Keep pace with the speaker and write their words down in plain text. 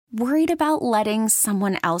Worried about letting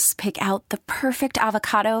someone else pick out the perfect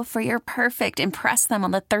avocado for your perfect impress them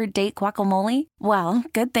on the third date guacamole? Well,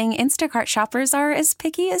 good thing Instacart shoppers are as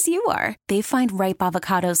picky as you are. They find ripe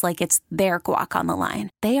avocados like it's their guac on the line.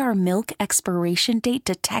 They are milk expiration date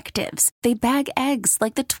detectives. They bag eggs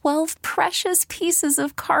like the 12 precious pieces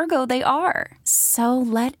of cargo they are. So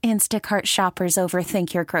let Instacart shoppers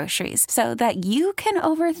overthink your groceries so that you can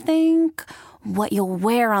overthink what you'll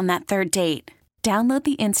wear on that third date. Download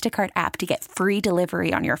the Instacart app to get free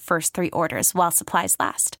delivery on your first 3 orders while supplies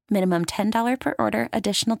last. Minimum $10 per order.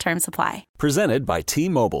 Additional terms apply. Presented by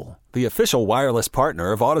T-Mobile, the official wireless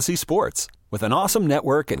partner of Odyssey Sports. With an awesome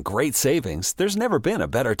network and great savings, there's never been a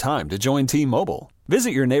better time to join T-Mobile. Visit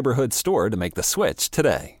your neighborhood store to make the switch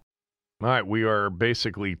today. All right, we are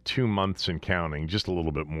basically 2 months and counting, just a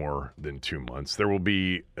little bit more than 2 months. There will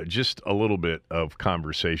be just a little bit of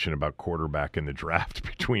conversation about quarterback in the draft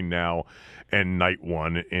between now and night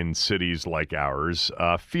one in cities like ours.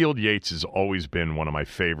 Field Yates has always been one of my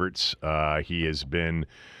favorites. He has been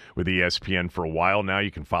with ESPN for a while now.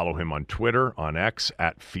 You can follow him on Twitter, on X,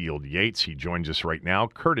 at Field Yates. He joins us right now,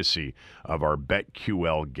 courtesy of our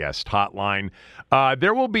BetQL guest hotline.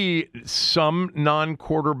 There will be some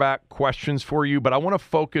non-quarterback questions for you, but I want to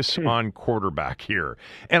focus on quarterback here.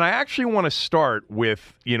 And I actually want to start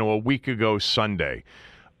with, a week ago Sunday.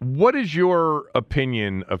 What is your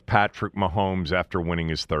opinion of Patrick Mahomes after winning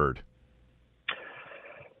his third?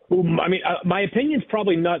 My opinion's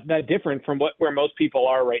probably not that different from where most people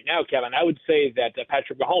are right now, Kevin. I would say that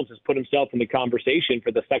Patrick Mahomes has put himself in the conversation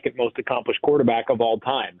for the second most accomplished quarterback of all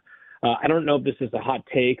time. I don't know if this is a hot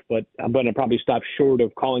take, but I'm going to probably stop short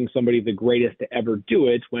of calling somebody the greatest to ever do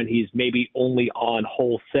it when he's maybe only on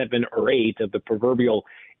hole 7 or 8 of the proverbial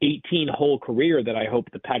 18-hole career that I hope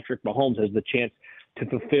that Patrick Mahomes has the chance to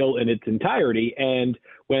fulfill in its entirety. And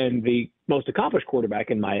when the most accomplished quarterback,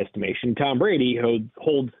 in my estimation, Tom Brady,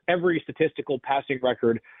 holds every statistical passing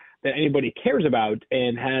record that anybody cares about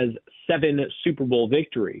and has 7 Super Bowl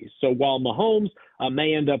victories. So while Mahomes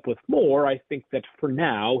may end up with more, I think that for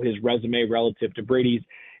now his resume relative to Brady's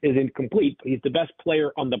is incomplete. He's the best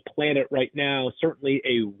player on the planet right now, certainly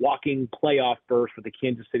a walking playoff berth for the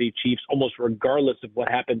Kansas City Chiefs, almost regardless of what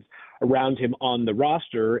happens around him on the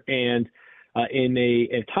roster. And in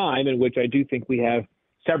a time in which I do think we have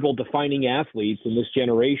several defining athletes in this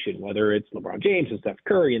generation, whether it's LeBron James and Steph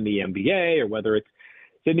Curry in the NBA or whether it's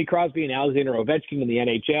Sidney Crosby and Alexander Ovechkin in the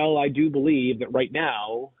NHL, I do believe that right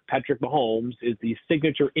now Patrick Mahomes is the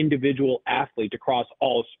signature individual athlete across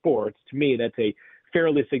all sports. To me, that's a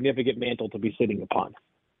fairly significant mantle to be sitting upon.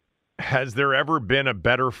 Has there ever been a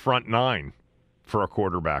better front 9 for a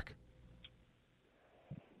quarterback?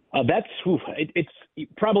 It's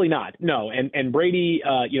probably not. No. And Brady,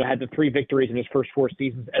 had the 3 victories in his first 4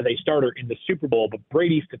 seasons as a starter in the Super Bowl, but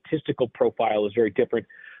Brady's statistical profile is very different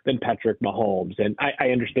than Patrick Mahomes. And I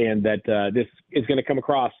understand that this is going to come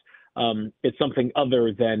across it's something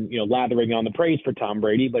other than, lathering on the praise for Tom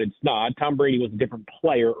Brady, but it's not. Tom Brady was a different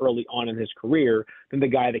player early on in his career than the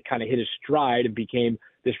guy that kind of hit his stride and became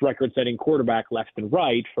this record-setting quarterback left and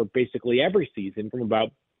right for basically every season from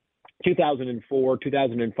about 2004,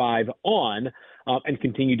 2005 on, and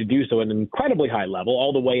continue to do so at an incredibly high level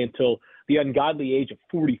all the way until the ungodly age of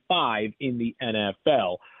 45 in the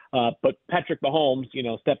NFL. But Patrick Mahomes,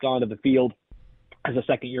 stepped onto the field as a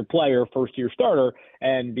second-year player, first-year starter,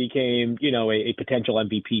 and became, a potential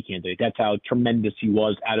MVP candidate. That's how tremendous he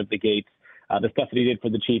was out of the gates. The stuff that he did for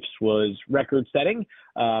the Chiefs was record-setting.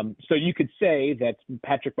 So you could say that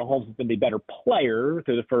Patrick Mahomes has been the better player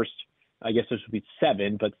through the first, I guess this would be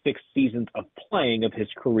 7, but 6 seasons of playing of his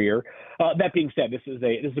career. That being said, this is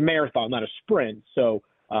a marathon, not a sprint. So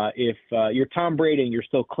if you're Tom Brady and you're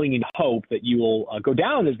still clinging to hope that you will go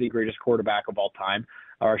down as the greatest quarterback of all time,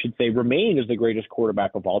 or I should say remain as the greatest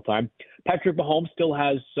quarterback of all time, Patrick Mahomes still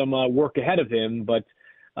has some work ahead of him. But,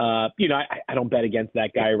 I don't bet against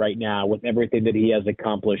that guy right now with everything that he has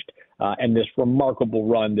accomplished and this remarkable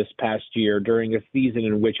run this past year during a season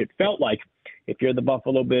in which it felt like if you're the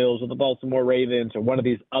Buffalo Bills or the Baltimore Ravens or one of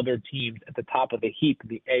these other teams at the top of the heap in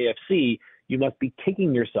the AFC, you must be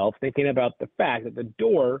kicking yourself thinking about the fact that the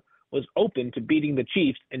door was open to beating the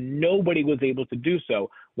Chiefs and nobody was able to do so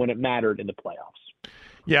when it mattered in the playoffs.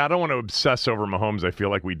 Yeah, I don't want to obsess over Mahomes. I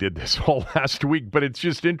feel like we did this all last week, but it's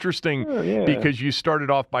just interesting because you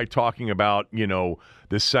started off by talking about,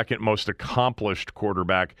 the second most accomplished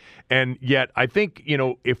quarterback. And yet I think,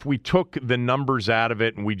 if we took the numbers out of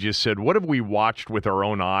it and we just said, what have we watched with our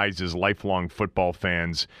own eyes as lifelong football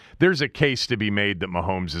fans? There's a case to be made that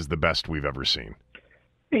Mahomes is the best we've ever seen.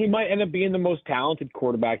 He might end up being the most talented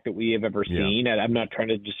quarterback that we have ever seen. And I'm not trying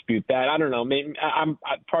to dispute that. I don't know. Maybe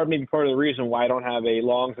part of the reason why I don't have a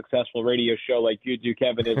long, successful radio show like you do,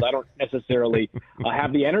 Kevin, is I don't necessarily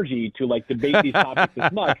have the energy to debate these topics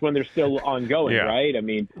as much when they're still ongoing, right? I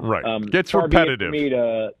mean, gets repetitive. For me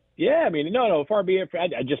to, far be it.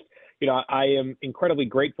 I just, I am incredibly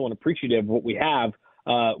grateful and appreciative of what we have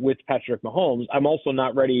with Patrick Mahomes. I'm also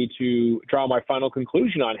not ready to draw my final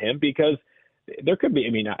conclusion on him because there could be,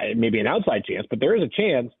 maybe an outside chance, but there is a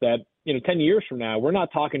chance that, 10 years from now, we're not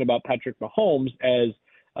talking about Patrick Mahomes as,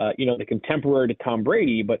 the contemporary to Tom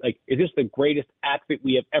Brady, but is this the greatest athlete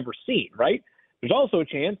we have ever seen, right? There's also a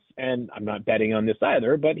chance, and I'm not betting on this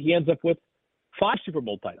either, but he ends up with 5 Super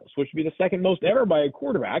Bowl titles, which would be the second most ever by a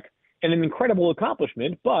quarterback and an incredible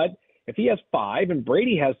accomplishment. But if he has 5 and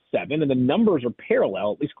Brady has 7 and the numbers are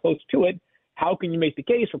parallel, at least close to it, how can you make the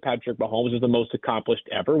case for Patrick Mahomes as the most accomplished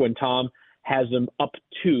ever when Tom has them up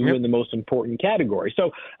 2 in the most important category? So,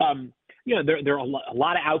 there are a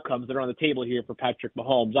lot of outcomes that are on the table here for Patrick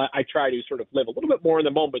Mahomes. I try to sort of live a little bit more in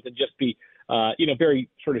the moment and just be, very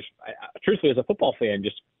sort of, truthfully as a football fan,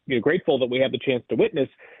 just grateful that we have the chance to witness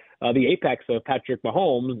the apex of Patrick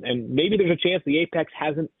Mahomes. And maybe there's a chance the apex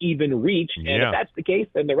hasn't even reached. And if that's the case,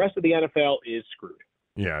 then the rest of the NFL is screwed.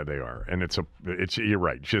 Yeah, they are, and it's you're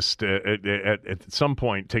right. Just at some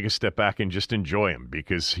point, take a step back and just enjoy him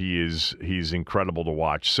because he's incredible to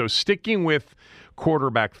watch. So sticking with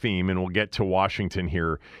quarterback theme, and we'll get to Washington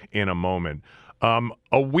here in a moment.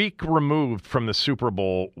 A week removed from the Super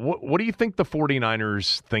Bowl, what do you think the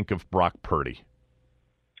 49ers think of Brock Purdy?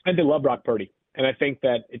 I think they love Brock Purdy, and I think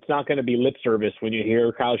that it's not going to be lip service when you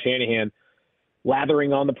hear Kyle Shanahan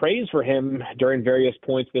lathering on the praise for him during various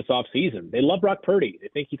points this offseason. They love Brock Purdy. They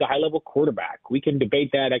think he's a high-level quarterback. We can debate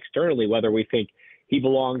that externally, whether we think he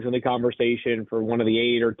belongs in the conversation for one of the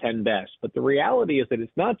 8 or 10 best. But the reality is that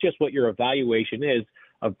it's not just what your evaluation is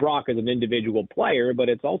of Brock as an individual player, but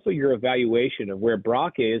it's also your evaluation of where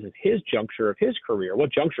Brock is at his juncture of his career,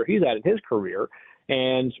 what juncture he's at in his career,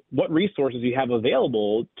 and what resources you have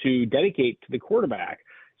available to dedicate to the quarterback.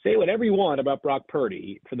 Say whatever you want about Brock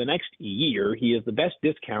Purdy. For the next year, he is the best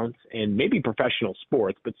discounts in maybe professional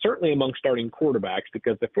sports, but certainly among starting quarterbacks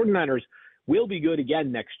because the 49ers will be good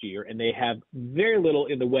again next year, and they have very little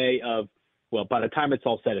in the way of, well, by the time it's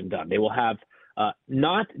all said and done, they will have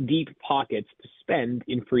not deep pockets to spend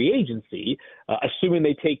in free agency, assuming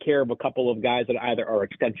they take care of a couple of guys that either are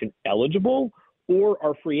extension eligible or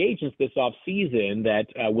are free agents this offseason that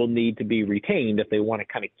will need to be retained if they want to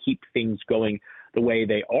kind of keep things going the way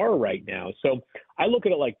they are right now. So I look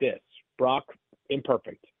at it like this. Brock,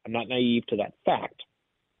 imperfect. I'm not naive to that fact.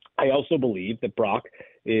 I also believe that Brock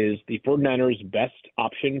is the 49ers' best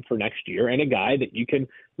option for next year and a guy that you can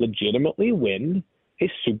legitimately win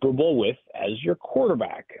a Super Bowl with as your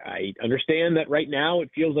quarterback. I understand that right now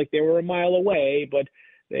it feels like they were a mile away, but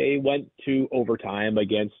they went to overtime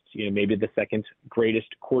against, maybe the second greatest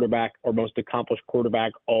quarterback or most accomplished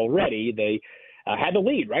quarterback already. They had the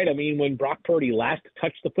lead, right? I mean, when Brock Purdy last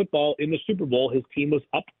touched the football in the Super Bowl, his team was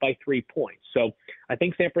up by 3 points. So I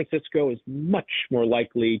think San Francisco is much more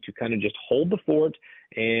likely to kind of just hold the fort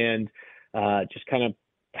and just kind of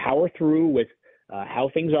power through with how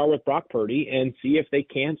things are with Brock Purdy and see if they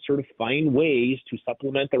can sort of find ways to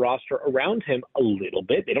supplement the roster around him a little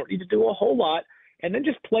bit. They don't need to do a whole lot. And then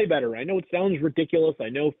just play better. I know it sounds ridiculous. I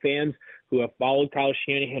know fans who have followed Kyle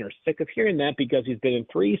Shanahan are sick of hearing that because he's been in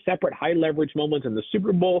 3 separate high-leverage moments in the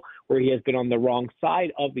Super Bowl where he has been on the wrong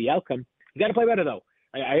side of the outcome. You got to play better, though.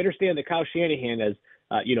 I understand that Kyle Shanahan has,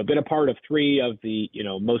 been a part of 3 of the,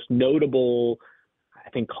 most notable. I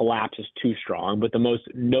think collapse is too strong, but the most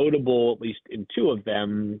notable, at least in 2 of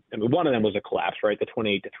them, I mean, one of them was a collapse, right? The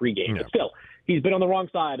 28-3 game. But still, he's been on the wrong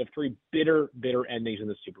side of 3 bitter endings in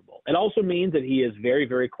the Super Bowl. It also means that he is very,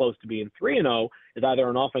 very close to being 3-0 as either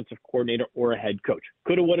an offensive coordinator or a head coach.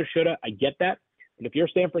 Coulda, woulda, shoulda. I get that. But if you're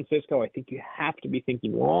San Francisco, I think you have to be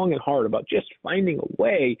thinking long and hard about just finding a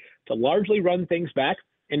way to largely run things back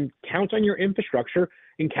and count on your infrastructure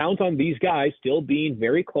and count on these guys still being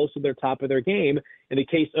very close to their top of their game in the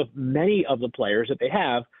case of many of the players that they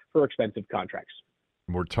have for expensive contracts.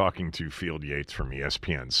 We're talking to Field Yates from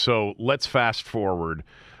ESPN. So let's fast forward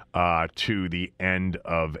to the end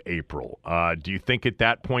of April. Do you think at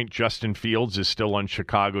that point Justin Fields is still on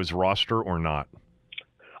Chicago's roster or not?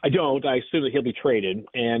 I don't. I assume that he'll be traded,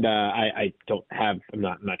 and I don't have. I'm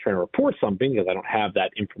not trying to report something because I don't have that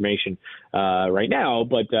information right now.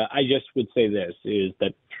 But I just would say this is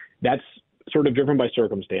that that's sort of driven by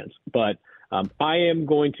circumstance. But I am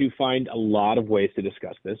going to find a lot of ways to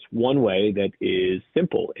discuss this. One way that is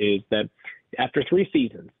simple is that after 3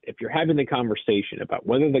 seasons, if you're having the conversation about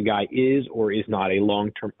whether the guy is or is not a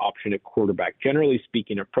long-term option at quarterback, generally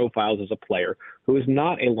speaking, it profiles as a player who is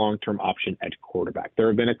not a long-term option at quarterback. There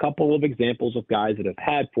have been a couple of examples of guys that have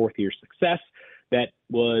had fourth-year success that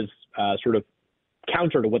was sort of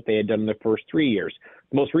counter to what they had done in the first 3 years.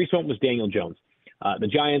 The most recent one was Daniel Jones. The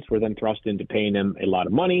Giants were then thrust into paying him a lot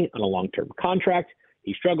of money on a long-term contract.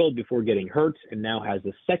 He struggled before getting hurt and now has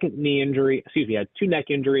a second knee injury. He had 2 neck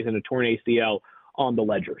injuries and a torn ACL on the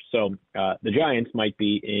ledger. So the Giants might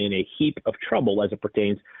be in a heap of trouble as it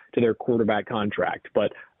pertains to their quarterback contract.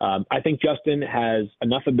 But I think Justin has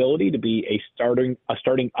enough ability to be a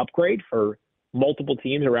starting upgrade for multiple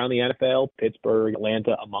teams around the NFL, Pittsburgh,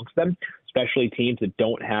 Atlanta amongst them, especially teams that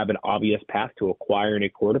don't have an obvious path to acquiring a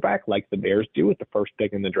quarterback like the Bears do with the first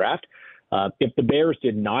pick in the draft. If the Bears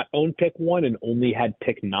did not own pick 1 and only had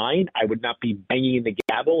pick 9, I would not be banging the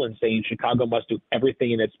gavel and saying Chicago must do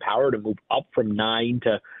everything in its power to move up from 9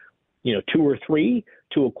 to 2 or 3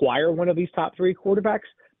 to acquire one of these top 3 quarterbacks.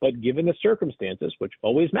 But given the circumstances, which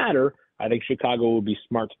always matter, I think Chicago would be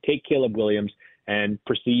smart to take Caleb Williams and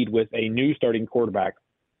proceed with a new starting quarterback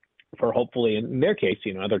for hopefully, in their case,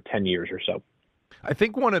 another 10 years or so. I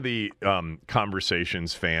think one of the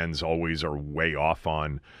conversations fans always are way off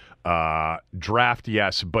on, draft,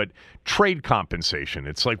 yes, but trade compensation.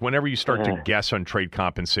 It's like whenever you start to guess on trade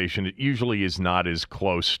compensation, it usually is not as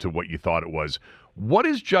close to what you thought it was. What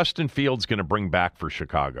is Justin Fields going to bring back for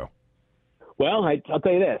Chicago? Well, I'll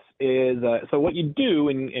tell you this is so what you do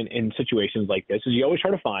in situations like this is you always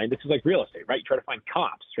try to find, this is like real estate, right? You try to find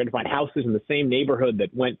comps, try to find houses in the same neighborhood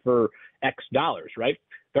that went for X dollars, right?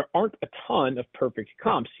 There aren't a ton of perfect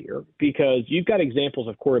comps here because you've got examples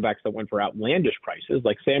of quarterbacks that went for outlandish prices,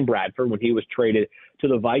 like Sam Bradford when he was traded to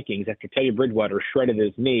the Vikings after Teddy Bridgewater shredded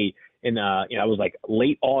his knee in, it was like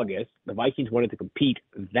late August. The Vikings wanted to compete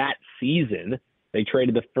that season. They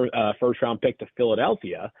traded the first-round pick to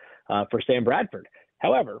Philadelphia for Sam Bradford.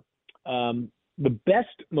 However, the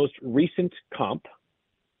best, most recent comp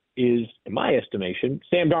is, in my estimation,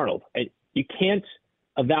 Sam Darnold. You can't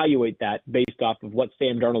evaluate that based off of what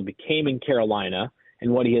Sam Darnold became in Carolina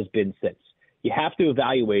and what he has been since. You have to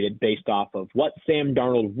evaluate it based off of what Sam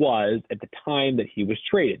Darnold was at the time that he was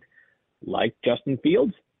traded. Like Justin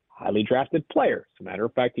Fields, highly drafted player. As a matter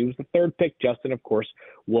of fact, he was the 3rd pick. Justin, of course,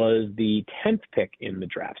 was the 10th pick in the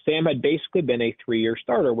draft. Sam had basically been a 3-year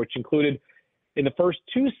starter, which included in the first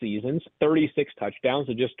 2 seasons, 36 touchdowns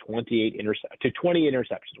to just 20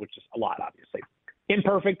 interceptions, which is a lot, obviously.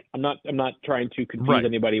 Imperfect. I'm not trying to confuse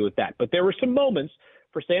anybody with that. But there were some moments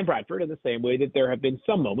for Sam Bradford in the same way that there have been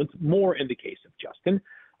some moments, more in the case of Justin.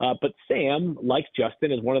 But Sam, like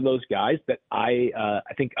Justin, is one of those guys that I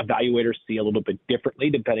think evaluators see a little bit differently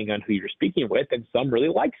depending on who you're speaking with, and some really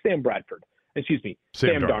like Sam Darnold.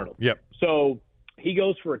 Yep. So he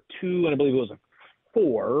goes for a 2, and I believe it was a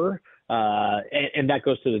 4, and that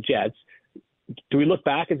goes to the Jets. Do we look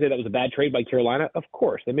back and say that was a bad trade by Carolina? Of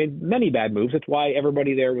course. They made many bad moves. That's why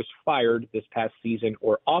everybody there was fired this past season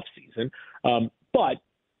or off season. But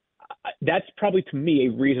that's probably, to me,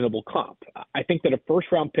 a reasonable comp. I think that a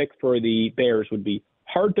first-round pick for the Bears would be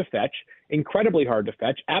hard to fetch, incredibly hard to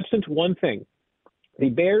fetch, absent one thing. The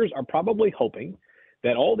Bears are probably hoping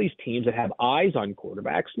that all these teams that have eyes on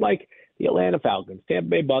quarterbacks, like the Atlanta Falcons, Tampa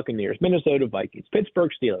Bay Buccaneers, Minnesota Vikings,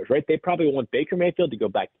 Pittsburgh Steelers, right? They probably want Baker Mayfield to go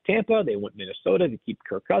back to Tampa. They want Minnesota to keep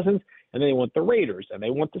Kirk Cousins, and they want the Raiders, and they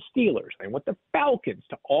want the Steelers, and they want the Falcons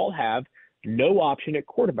to all have no option at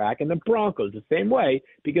quarterback, and the Broncos the same way,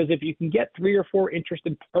 because if you can get 3 or 4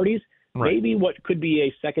 interested parties, maybe what could be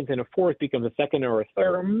a second and a fourth becomes a second or a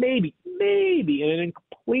third, or maybe in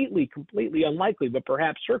a completely unlikely, but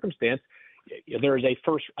perhaps circumstance, there is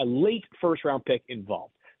a late first-round pick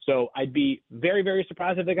involved. So I'd be very, very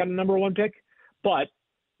surprised if they got a number 1 pick. But,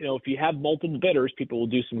 if you have multiple bidders, people will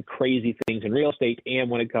do some crazy things in real estate and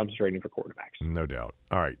when it comes to trading for quarterbacks. No doubt.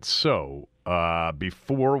 All right. So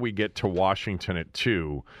before we get to Washington at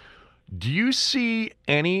 2, do you see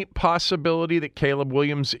any possibility that Caleb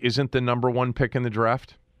Williams isn't the number 1 pick in the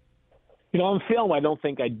draft? On film, I don't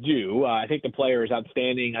think I do. I think the player is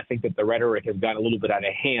outstanding. I think that the rhetoric has gotten a little bit out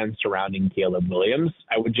of hand surrounding Caleb Williams.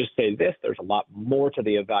 I would just say this. There's a lot more to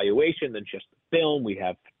the evaluation than just the film. We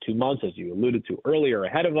have 2 months, as you alluded to earlier,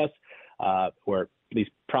 ahead of us, where these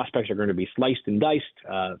prospects are going to be sliced and diced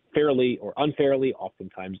fairly or unfairly,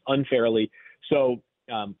 oftentimes unfairly. So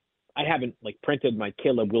I haven't printed my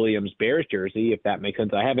Caleb Williams Bears jersey, if that makes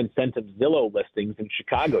sense. I haven't sent him Zillow listings in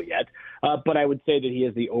Chicago yet, but I would say that he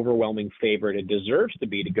is the overwhelming favorite and deserves to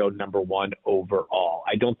be to go number 1 overall.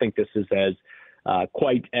 I don't think this is as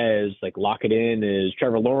quite as lock it in as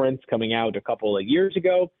Trevor Lawrence coming out a couple of years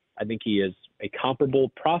ago. I think he is a comparable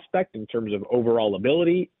prospect in terms of overall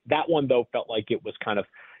ability. That one, though, felt like it was kind of,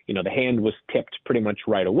 the hand was tipped pretty much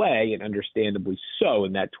right away, and understandably so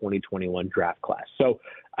in that 2021 draft class. So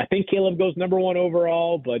I think Caleb goes number one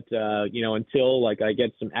overall, but, until I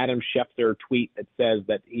get some Adam Schefter tweet that says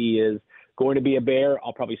that he is going to be a Bear,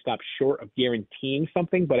 I'll probably stop short of guaranteeing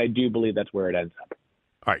something, but I do believe that's where it ends up.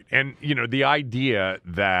 All right, and the idea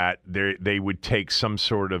that they would take some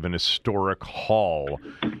sort of an historic haul,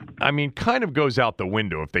 kind of goes out the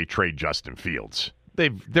window if they trade Justin Fields.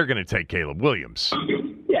 They're going to take Caleb Williams.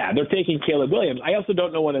 Yeah, they're taking Caleb Williams. I also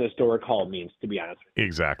don't know what an historic haul means, to be honest.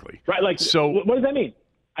 Exactly. Right? So what does that mean?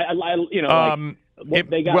 What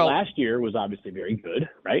they got last year was obviously very good,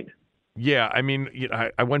 right? Yeah,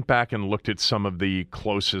 I went back and looked at some of the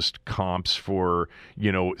closest comps for,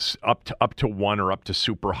 up to one or up to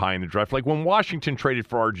super high in the draft. Like when Washington traded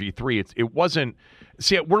for RG3, it wasn't.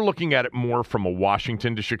 See, we're looking at it more from a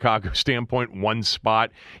Washington to Chicago standpoint, one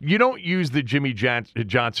spot. You don't use the Jimmy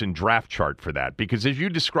Johnson draft chart for that because, as you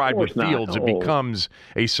described with Fields, it becomes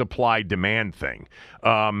a supply-demand thing.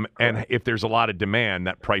 And if there's a lot of demand,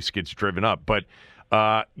 that price gets driven up. But,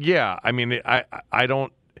 I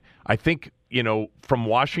don't. I think, from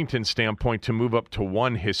Washington's standpoint, to move up to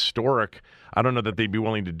one historic, I don't know that they'd be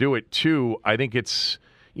willing to do it. Two, I think it's,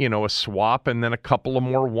 a swap and then a couple of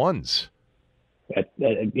more ones.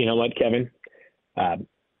 You know what, Kevin? I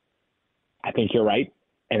think you're right.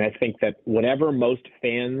 And I think that whatever most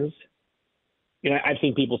fans, I've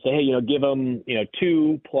seen people say, hey, give them,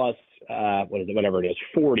 2 plus, whatever it is,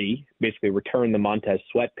 40, basically return the Montez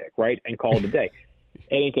Sweat pick, right? And call it a day.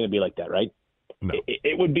 It ain't going to be like that, right? No.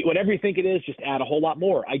 It would be whatever you think it is, just add a whole lot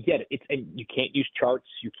more. I get it. And you can't use charts.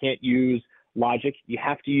 You can't use logic. You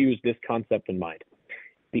have to use this concept in mind.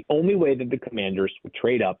 The only way that the Commanders would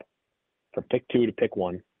trade up from pick 2 to pick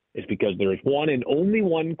 1 is because there is one and only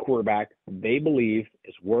one quarterback they believe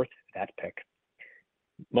is worth that pick.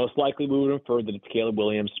 Most likely we would infer that it's Caleb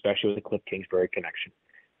Williams, especially with the Cliff Kingsbury connection.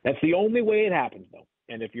 That's the only way it happens, though.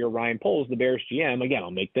 And if you're Ryan Poles, the Bears GM, again, I'll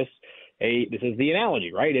make this this is the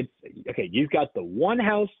analogy, right? It's okay. You've got the one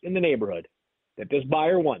house in the neighborhood that this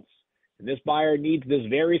buyer wants, and this buyer needs this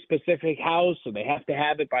very specific house, so they have to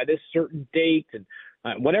have it by this certain date, and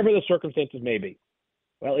whatever the circumstances may be.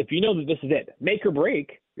 Well, if you know that this is it, make or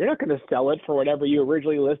break, you're not going to sell it for whatever you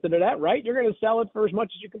originally listed it at, right? You're going to sell it for as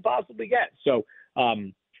much as you can possibly get. So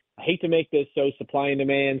I hate to make this so supply and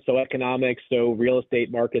demand, so economics, so real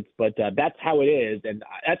estate markets, but that's how it is. And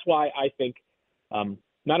that's why I think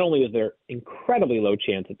not only is there incredibly low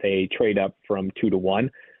chance that they trade up from 2 to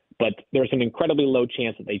 1, but there's an incredibly low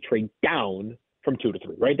chance that they trade down from 2 to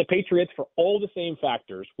 3, right? The Patriots, for all the same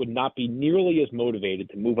factors, would not be nearly as motivated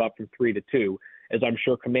to move up from 3 to 2 as I'm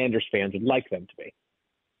sure Commanders fans would like them to be.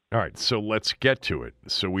 All right, so let's get to it.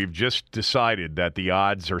 So we've just decided that the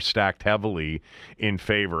odds are stacked heavily in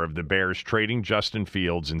favor of the Bears trading Justin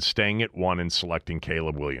Fields and staying at 1 and selecting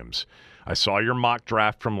Caleb Williams. I saw your mock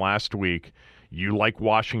draft from last week. You like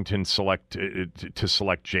Washington to select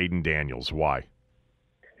Jaden Daniels. Why?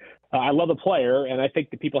 I love the player, and I think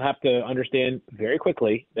that people have to understand very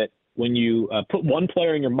quickly that when you put one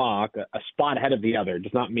player in your mock, a spot ahead of the other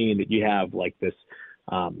does not mean that you have like this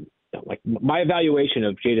my evaluation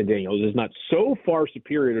of Jaden Daniels is not so far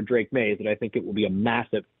superior to Drake May that I think it will be a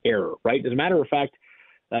massive error, right? As a matter of fact,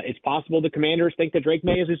 it's possible the Commanders think that Drake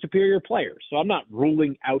May is a superior player. So I'm not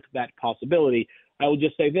ruling out that possibility. I will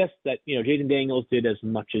just say this, that, Jaden Daniels did as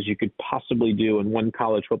much as you could possibly do in one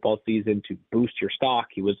college football season to boost your stock.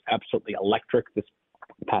 He was absolutely electric this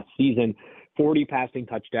past season, 40 passing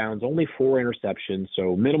touchdowns, only 4 interceptions,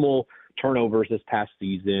 so minimal turnovers this past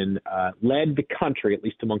season, led the country, at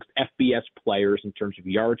least amongst FBS players, in terms of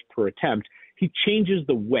yards per attempt. He changes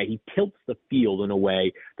the way, he tilts the field in a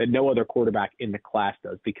way that no other quarterback in the class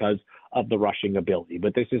does because of the rushing ability.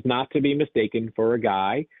 But this is not to be mistaken for a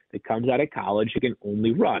guy that comes out of college who can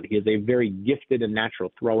only run. He is a very gifted and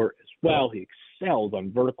natural thrower as well. He excels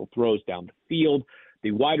on vertical throws down the field.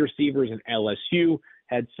 The wide receivers in LSU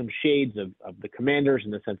had some shades of the Commanders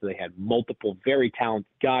in the sense that they had multiple very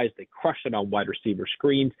talented guys. They crushed it on wide receiver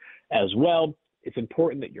screens as well. It's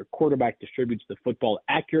important that your quarterback distributes the football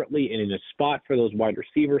accurately and in a spot for those wide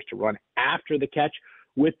receivers to run after the catch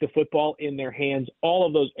with the football in their hands. All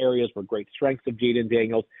of those areas were great strengths of Jaden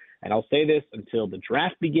Daniels. And I'll say this until the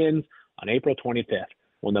draft begins on April 25th.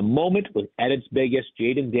 When the moment was at its biggest,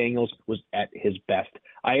 Jaden Daniels was at his best.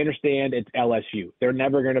 I understand it's LSU. They're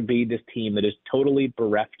never going to be this team that is totally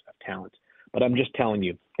bereft of talent. But I'm just telling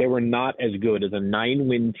you, they were not as good as a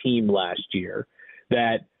 9-win team last year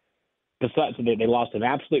that besides they lost an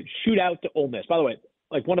absolute shootout to Ole Miss. By the way,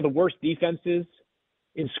 like one of the worst defenses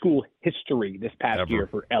in school history this past year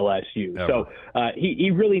for LSU. Ever. So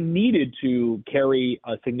he really needed to carry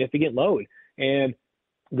a significant load. And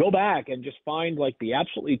go back and just find like the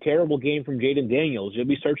absolutely terrible game from Jaden Daniels. You'll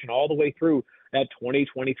be searching all the way through that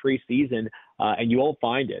 2023 season, and you won't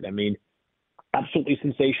find it. I mean, absolutely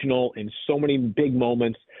sensational in so many big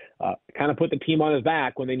moments, kind of put the team on his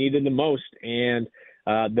back when they needed the most. And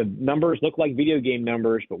the numbers look like video game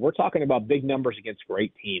numbers, but we're talking about big numbers against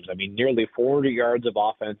great teams. I mean, nearly 400 yards of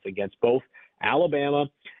offense against both Alabama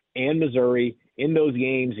and Missouri. In those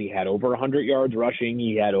games, he had over 100 yards rushing.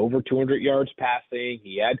 He had over 200 yards passing.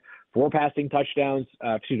 He had four total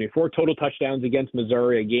touchdowns against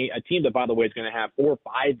Missouri, a team that, by the way, is going to have 4 or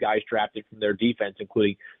 5 guys drafted from their defense,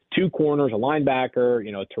 including 2 corners, a linebacker,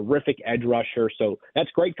 a terrific edge rusher. So that's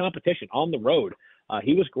great competition on the road.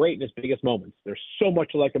 He was great in his biggest moments. There's so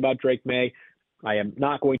much to like about Drake May. I am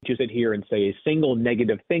not going to sit here and say a single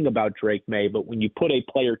negative thing about Drake May, but when you put a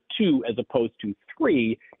player 2 as opposed to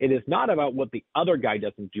 3, it is not about what the other guy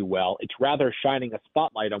doesn't do well. It's rather shining a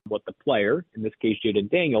spotlight on what the player, in this case Jaden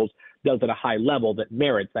Daniels, does at a high level that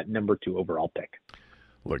merits that number 2 overall pick.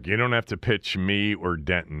 Look, you don't have to pitch me or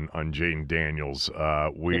Denton on Jaden Daniels.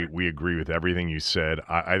 We agree with everything you said.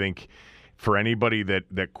 I think for anybody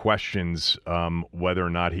that questions whether or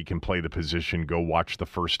not he can play the position, go watch the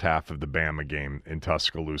first half of the Bama game in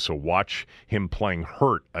Tuscaloosa. Watch him playing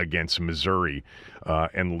hurt against Missouri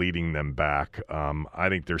and leading them back. I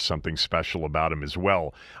think there's something special about him as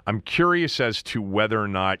well. I'm curious as to whether or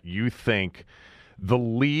not you think the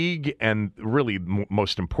league and really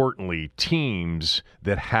most importantly teams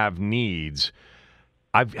that have needs.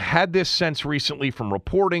 I've had this sense recently from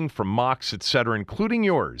reporting, from mocks, et cetera, including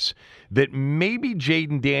yours, that maybe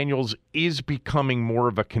Jaden Daniels is becoming more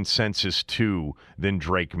of a consensus 2 than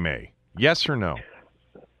Drake May. Yes or no?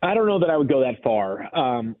 I don't know that I would go that far.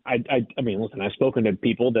 I mean, listen, I've spoken to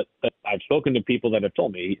people that have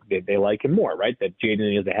told me they like him more, right? That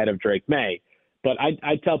Jaden is ahead of Drake May. But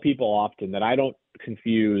I tell people often that I don't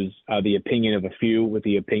confuse the opinion of a few with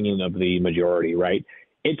the opinion of the majority, right?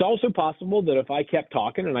 It's also possible that if I kept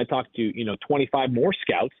talking and I talked to 25 more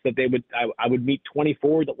scouts, that I would meet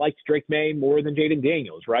 24 that liked Drake May more than Jaden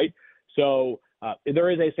Daniels, right? So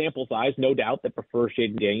there is a sample size, no doubt, that prefers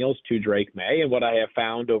Jaden Daniels to Drake May. And what I have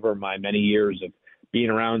found over my many years of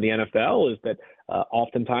being around the NFL is that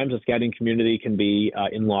oftentimes the scouting community can be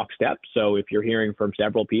in lockstep. So if you're hearing from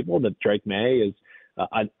several people that Drake May is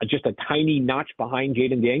just a tiny notch behind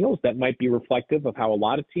Jaden Daniels, that might be reflective of how a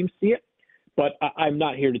lot of teams see it. But I'm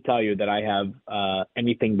not here to tell you that I have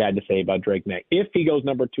anything bad to say about Drake May. If he goes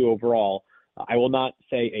number 2 overall, I will not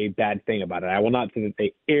say a bad thing about it. I will not say that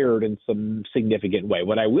they erred in some significant way.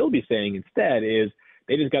 What I will be saying instead is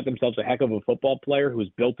they just got themselves a heck of a football player who's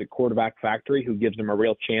built a quarterback factory who gives them a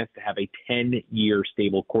real chance to have a 10-year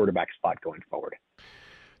stable quarterback spot going forward.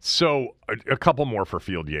 So a couple more for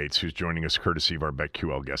Field Yates, who's joining us courtesy of our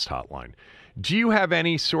BetQL guest hotline. Do you have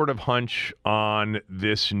any sort of hunch on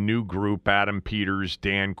this new group, Adam Peters,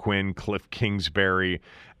 Dan Quinn, Cliff Kingsbury,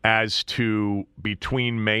 as to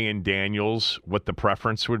between May and Daniels, what the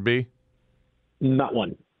preference would be? Not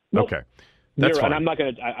one. Nope. Okay. That's fine. And I'm not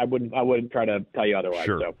going to, I wouldn't try to tell you otherwise.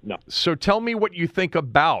 Sure. So, no. So tell me what you think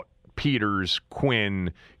about Peters,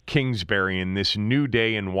 Quinn, Kingsbury in this new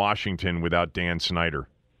day in Washington without Dan Snyder.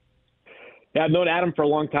 Yeah, I've known Adam for a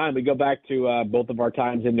long time. We go back to both of our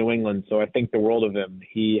times in New England, so I think the world of him.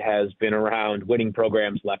 He has been around winning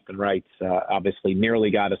programs left and right. Obviously,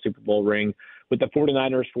 nearly got a Super Bowl ring with the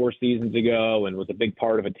 49ers 4 seasons ago and was a big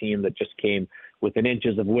part of a team that just came within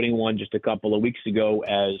inches of winning one just a couple of weeks ago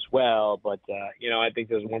as well. But, I think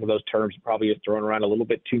there's one of those terms that probably is thrown around a little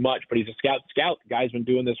bit too much. But he's a scout. The guy's been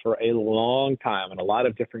doing this for a long time in a lot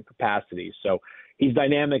of different capacities. So he's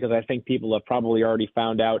dynamic, as I think people have probably already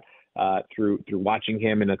found out. Through watching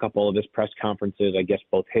him in a couple of his press conferences, I guess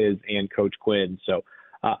both his and Coach Quinn. So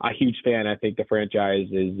a huge fan. I think the franchise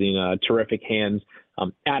is in terrific hands.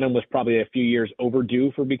 Adam was probably a few years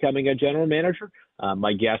overdue for becoming a general manager.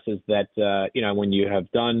 My guess is that, when you have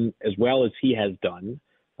done as well as he has done,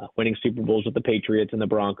 winning Super Bowls with the Patriots and the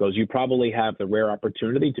Broncos, you probably have the rare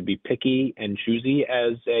opportunity to be picky and choosy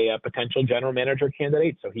as a potential general manager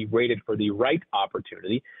candidate. So he waited for the right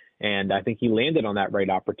opportunity. And I think he landed on that right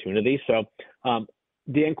opportunity. So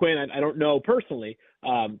Dan Quinn, I don't know personally,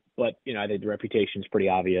 but, I think the reputation is pretty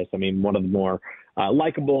obvious. I mean, one of the more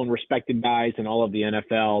likable and respected guys in all of the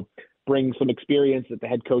NFL, brings some experience at the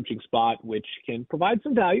head coaching spot, which can provide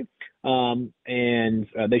some value. and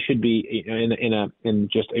they should be in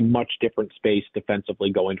just a much different space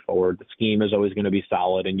defensively going forward. The scheme is always going to be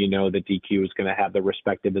solid, and that DQ is going to have the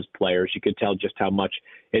respect of his players. You could tell just how much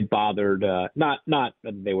it bothered. Not that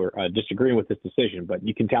they were disagreeing with this decision, but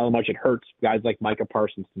you can tell how much it hurts guys like Micah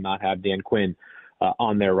Parsons to not have Dan Quinn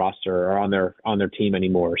on their roster or on their team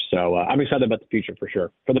anymore. So I'm excited about the future for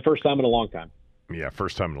sure, for the first time in a long time. Yeah,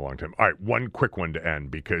 first time in a long time. All right, one quick one to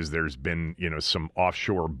end, because there's been, some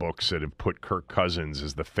offshore books that have put Kirk Cousins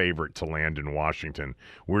as the favorite to land in Washington.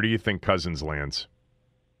 Where do you think Cousins lands?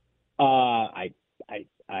 I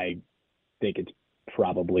think it's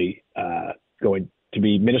probably going to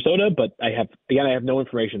be Minnesota, but I have no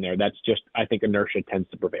information there. That's just, I think inertia tends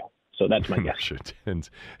to prevail. So that's my guess.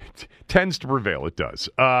 Tends to prevail. It does.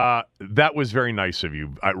 That was very nice of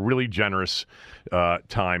you. Really generous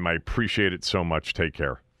time. I appreciate it so much. Take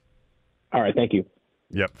care. All right. Thank you.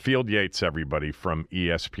 Yep. Field Yates, everybody, from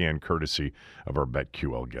ESPN, courtesy of our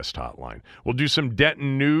BetQL guest hotline. We'll do some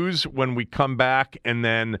Denton news when we come back, and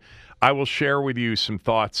then I will share with you some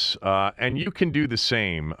thoughts, and you can do the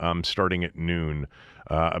same starting at noon.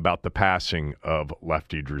 About the passing of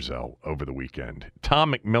Lefty Driesell over the weekend.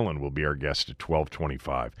 Tom McMillan will be our guest at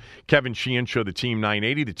 12:25. Kevin Sheehan Show, the Team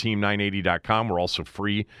 980, theteam980.com. We're also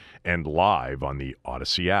free and live on the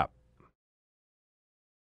Odyssey app.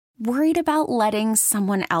 Worried about letting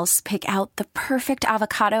someone else pick out the perfect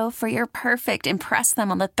avocado for your perfect impress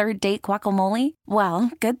them on the third date guacamole?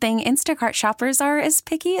 Well, good thing Instacart shoppers are as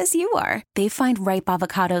picky as you are. They find ripe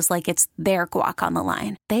avocados like it's their guac on the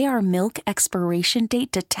line. They are milk expiration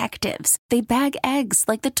date detectives. They bag eggs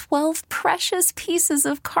like the 12 precious pieces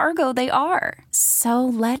of cargo they are. So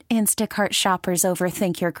let Instacart shoppers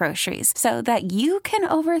overthink your groceries so that you can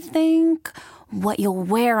overthink what you'll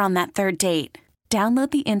wear on that third date.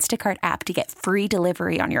 Download the Instacart app to get free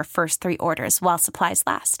delivery on your first 3 orders while supplies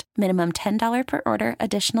last. Minimum $10 per order.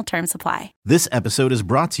 Additional terms apply. This episode is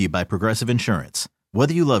brought to you by Progressive Insurance.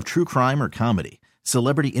 Whether you love true crime or comedy,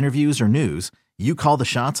 celebrity interviews or news, you call the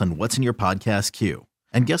shots on what's in your podcast queue.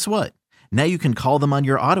 And guess what? Now you can call them on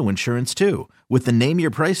your auto insurance too with the Name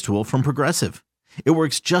Your Price tool from Progressive. It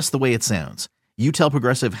works just the way it sounds. You tell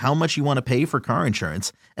Progressive how much you want to pay for car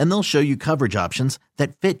insurance, and they'll show you coverage options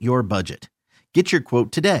that fit your budget. Get your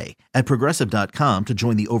quote today at Progressive.com to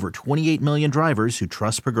join the over 28 million drivers who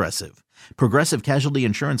trust Progressive. Progressive Casualty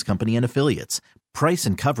Insurance Company and Affiliates. Price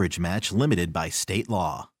and coverage match limited by state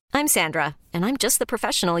law. I'm Sandra, and I'm just the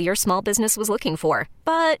professional your small business was looking for.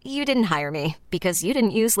 But you didn't hire me because you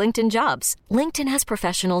didn't use LinkedIn Jobs. LinkedIn has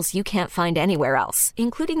professionals you can't find anywhere else,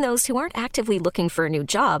 including those who aren't actively looking for a new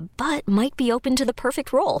job, but might be open to the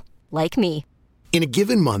perfect role, like me. In a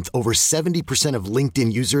given month, over 70% of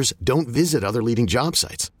LinkedIn users don't visit other leading job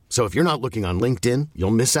sites. So if you're not looking on LinkedIn,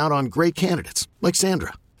 you'll miss out on great candidates like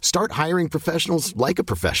Sandra. Start hiring professionals like a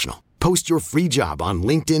professional. Post your free job on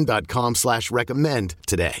linkedin.com/recommend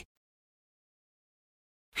today.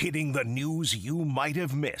 Hitting the news you might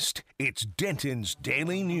have missed. It's Denton's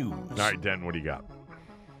Daily News. All right, Denton, what do you got?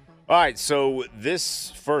 All right, so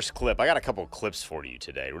this first clip, I got a couple of clips for you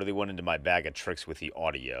today. Really went into my bag of tricks with the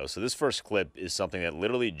audio. So this first clip is something that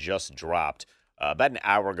literally just dropped about an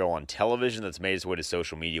hour ago on television that's made its way to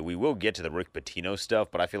social media. We will get to the Rick Pitino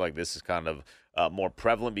stuff, but I feel like this is kind of more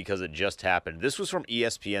prevalent because it just happened. This was from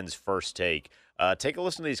ESPN's First Take. Take a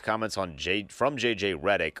listen to these comments from J.J.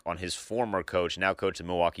 Redick on his former coach, now coach of the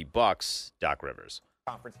Milwaukee Bucks, Doc Rivers.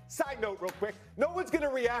 Side note real quick, no one's going to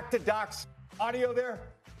react to Doc's audio there.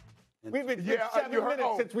 We've been 7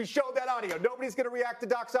 minutes since we showed that audio. Nobody's going to react to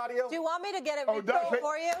Doc's audio? Do you want me to get it repeated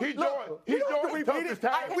for you? He's doing repeat it.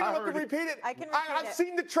 We don't have to repeat it. I can repeat it. I've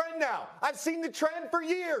seen the trend now. I've seen the trend for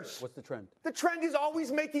years. What's the trend? The trend is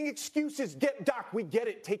always making excuses. Doc, we get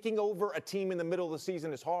it. Taking over a team in the middle of the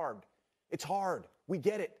season is hard. It's hard. We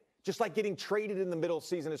get it. Just like getting traded in the middle of the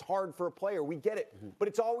season is hard for a player. We get it. But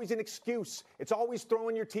it's always an excuse. It's always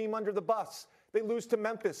throwing your team under the bus. They lose to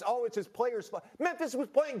Memphis. Oh, it's his players. Memphis was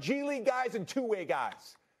playing G League guys and two-way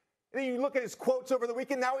guys. And then you look at his quotes over the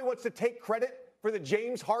weekend. Now he wants to take credit for the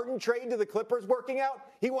James Harden trade to the Clippers working out.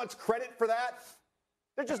 He wants credit for that.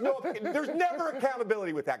 There's never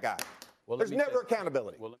accountability with that guy. There's never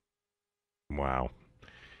accountability. Wow.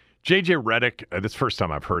 J.J. Redick, that's the first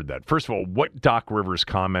time I've heard that. First of all, what Doc Rivers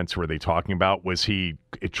comments were they talking about? Was he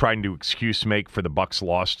trying to excuse make for the Bucks'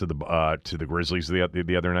 loss to the Grizzlies the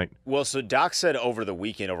other night? Well, so Doc said over the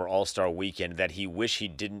weekend, over All-Star Weekend, that he wished he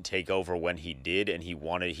didn't take over when he did, and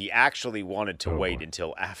he actually wanted to wait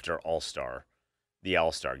until after the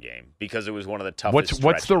All-Star game, because it was one of the toughest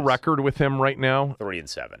What's the record with him right now?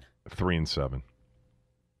 3-7. 3-7.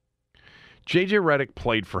 J.J. Redick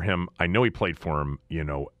played for him. I know he played for him,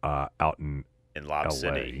 out in Lob LA.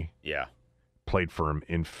 City. Yeah. Played for him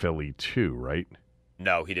in Philly too, right?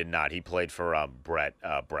 No, he did not. He played for Brett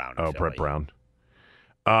Brown. Oh, Brett Brown.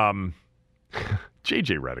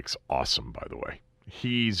 J.J. Redick's awesome, by the way.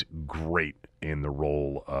 He's great in the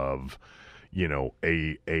role of,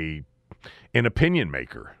 an opinion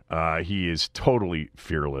maker. He is totally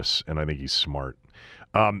fearless, and I think he's smart.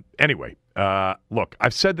 Anyway, look,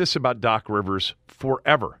 I've said this about Doc Rivers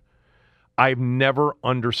forever. I've never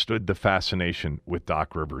understood the fascination with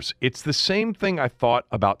Doc Rivers. It's the same thing I thought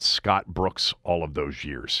about Scott Brooks all of those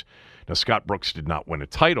years. Now, Scott Brooks did not win a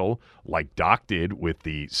title like Doc did with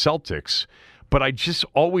the Celtics, but I just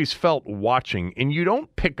always felt watching, and you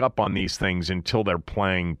don't pick up on these things until they're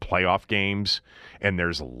playing playoff games, and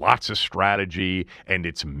there's lots of strategy, and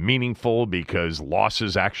it's meaningful because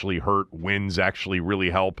losses actually hurt, wins actually really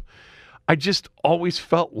help. I just always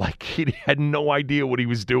felt like he had no idea what he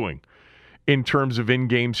was doing in terms of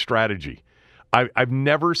in-game strategy. I've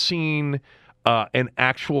never seen an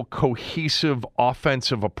actual cohesive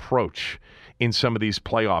offensive approach in some of these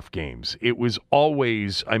playoff games. It was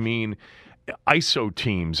always, ISO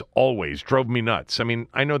teams always drove me nuts.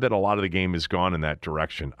 I know that a lot of the game has gone in that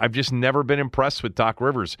direction. I've just never been impressed with Doc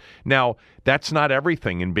Rivers. Now, that's not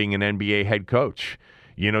everything in being an NBA head coach.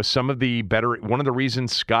 One of the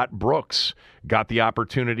reasons Scott Brooks got the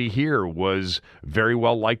opportunity here was very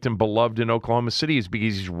well liked and beloved in Oklahoma City is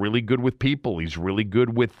because he's really good with people. He's really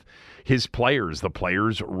good with his players. The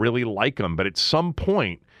players really like him. But at some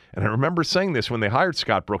point, and I remember saying this when they hired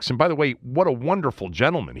Scott Brooks, and by the way, what a wonderful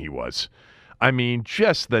gentleman he was.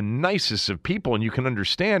 Just the nicest of people, and you can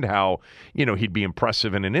understand how, he'd be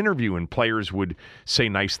impressive in an interview, and players would say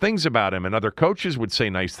nice things about him, and other coaches would say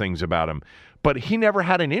nice things about him. But he never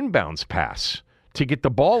had an inbounds pass to get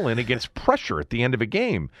the ball in against pressure at the end of a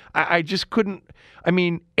game. I just couldn't.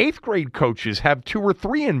 8th grade coaches have 2 or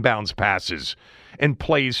 3 inbounds passes and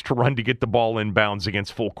plays to run to get the ball inbounds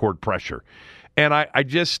against full court pressure. And I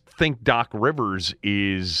just think Doc Rivers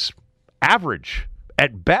is average,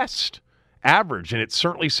 at best. Average, and it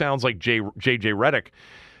certainly sounds like J.J. Redick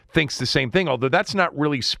thinks the same thing, although that's not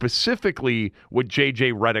really specifically what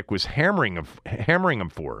J.J. Redick was hammering him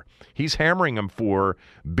for. He's hammering him for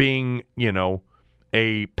being,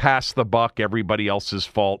 a pass the buck, everybody else's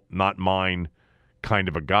fault, not mine kind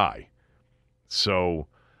of a guy. So,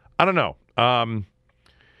 I don't know.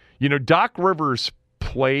 Doc Rivers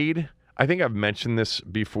played, I think I've mentioned this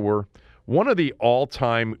before, one of the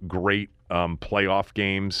all-time great playoff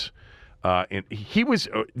games. And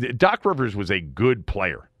Doc Rivers was a good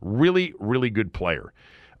player, really, really good player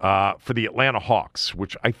for the Atlanta Hawks,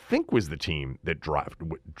 which I think was the team that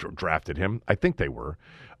drafted him. I think they were.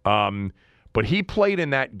 But he played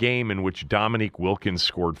in that game in which Dominique Wilkins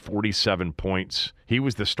scored 47 points. He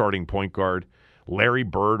was the starting point guard. Larry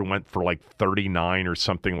Bird went for like 39 or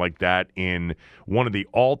something like that in one of the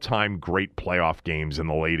all-time great playoff games in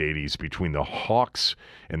the late 80s between the Hawks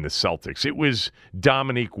and the Celtics. It was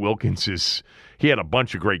Dominique Wilkins's. He had a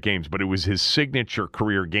bunch of great games, but it was his signature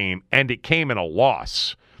career game, and it came in a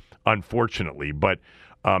loss, unfortunately. But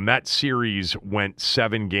that series went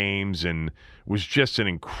 7 games and was just an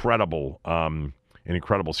incredible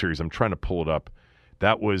series. I'm trying to pull it up.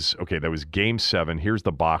 That was Game 7. Here's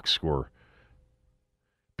the box score.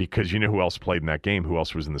 Because you know who else played in that game? Who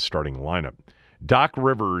else was in the starting lineup? Doc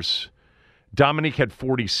Rivers, Dominique had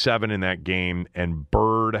 47 in that game, and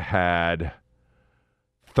Bird had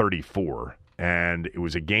 34. And it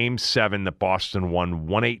was a Game 7 that Boston won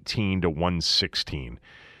 118-116.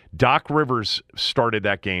 Doc Rivers started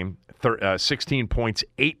that game, 16 points,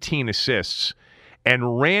 18 assists,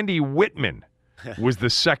 and Randy Whitman was the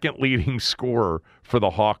second leading scorer for the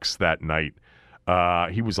Hawks that night.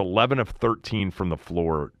 He was 11 of 13 from the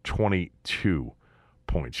floor, 22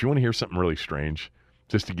 points. You want to hear something really strange?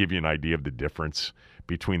 Just to give you an idea of the difference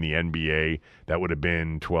between the NBA, that would have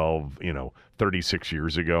been 36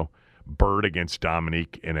 years ago. Bird against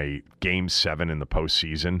Dominique in a Game 7 in the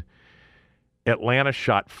postseason. Atlanta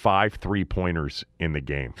shot 5 3-pointers in the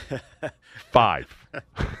game. 5.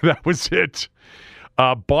 That was it.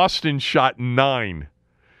 Boston shot 9.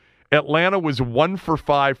 Atlanta was 1 for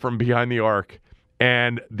 5 from behind the arc.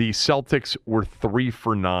 And the Celtics were 3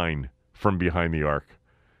 for 9 from behind the arc.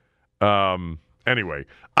 Anyway,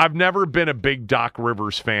 I've never been a big Doc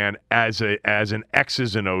Rivers fan as an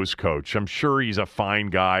X's and O's coach. I'm sure he's a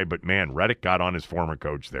fine guy, but man, Redick got on his former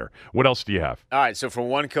coach there. What else do you have? All right, so from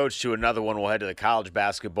one coach to another one, we'll head to the college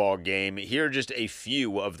basketball game. Here are just a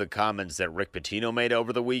few of the comments that Rick Pitino made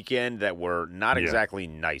over the weekend that were not exactly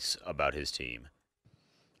nice about his team.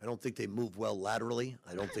 I don't think they move well laterally.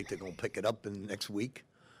 I don't think they're going to pick it up in the next week.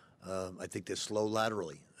 I think they're slow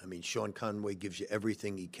laterally. I mean, Sean Conway gives you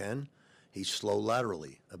everything he can. He's slow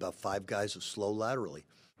laterally. About 5 guys are slow laterally.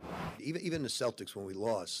 Even the Celtics, when we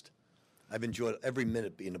lost, I've enjoyed every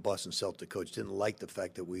minute being a Boston Celtic coach. Didn't like the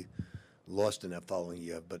fact that we lost in that following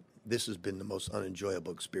year, but this has been the most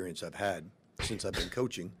unenjoyable experience I've had since I've been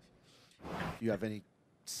coaching. Do you have any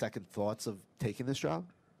second thoughts of taking this job?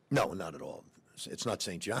 No, not at all. It's not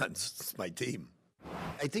St. John's. It's my team.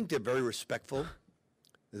 I think they're very respectful.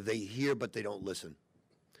 They hear, but they don't listen.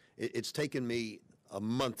 It's taken me a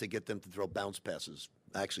month to get them to throw bounce passes.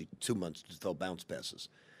 Actually, 2 months to throw bounce passes.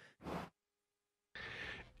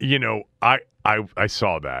 You know, I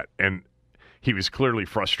saw that, and he was clearly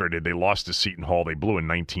frustrated. They lost to Seton Hall. They blew a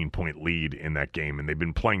 19-point lead in that game, and they've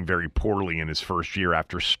been playing very poorly in his first year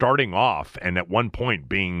after starting off and at one point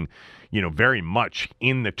being, very much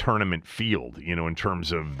in the tournament field, in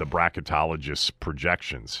terms of the bracketologists'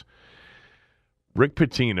 projections. Rick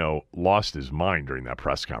Pitino lost his mind during that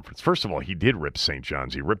press conference. First of all, he did rip St.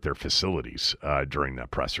 John's. He ripped their facilities during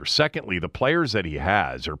that presser. Secondly, the players that he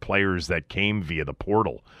has are players that came via the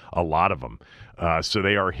portal, a lot of them. So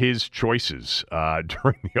they are his choices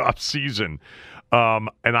during the offseason.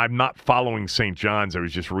 And I'm not following St. John's. I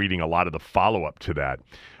was just reading a lot of the follow-up to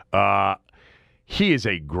that. He is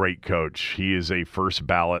a great coach. He is a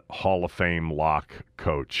first-ballot Hall of Fame lock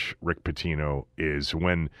coach, Rick Pitino is.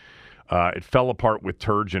 When it fell apart with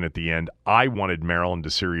Turgeon at the end, I wanted Maryland to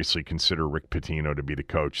seriously consider Rick Pitino to be the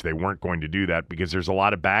coach. They weren't going to do that because there's a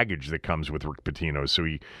lot of baggage that comes with Rick Pitino. So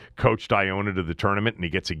he coached Iona to the tournament, and he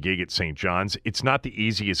gets a gig at St. John's. It's not the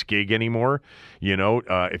easiest gig anymore.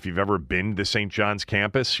 If you've ever been to St. John's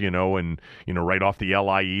campus, and right off the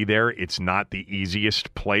LIE there, it's not the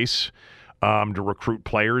easiest place to recruit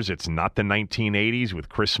players. It's not the 1980s with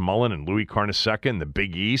Chris Mullen and Louis Carnesecca in the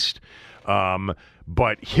Big East.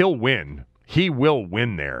 But he'll win. He will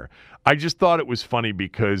win there. I just thought it was funny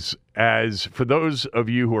because for those of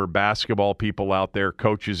you who are basketball people out there,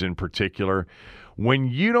 coaches in particular, when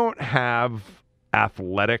you don't have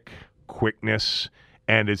athletic quickness,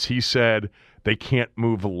 and as he said, they can't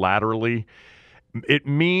move laterally, it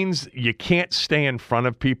means you can't stay in front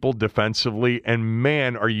of people defensively, and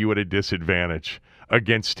man, are you at a disadvantage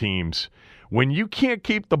against teams. When you can't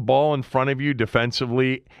keep the ball in front of you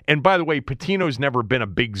defensively, and by the way, Pitino's never been a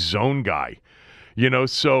big zone guy,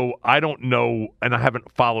 so I don't know, and I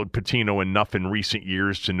haven't followed Pitino enough in recent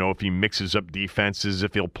years to know if he mixes up defenses,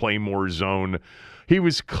 if he'll play more zone. He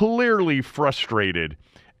was clearly frustrated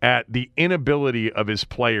at the inability of his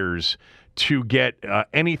players to get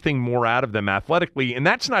anything more out of them athletically, and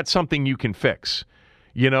that's not something you can fix.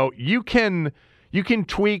 You can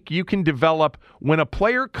tweak, you can develop. When a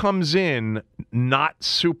player comes in not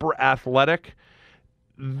super athletic,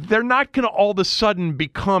 they're not going to all of a sudden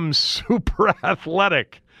become super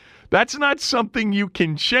athletic. That's not something you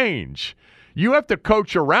can change. You have to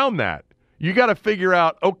coach around that. You got to figure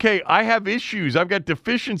out, okay, I have issues. I've got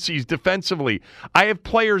deficiencies defensively. I have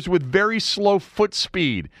players with very slow foot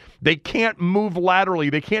speed. They can't move laterally.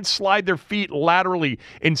 They can't slide their feet laterally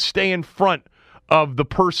and stay in front of the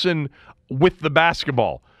person with the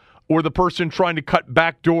basketball or the person trying to cut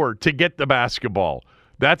backdoor to get the basketball.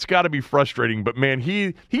 That's got to be frustrating. But, man,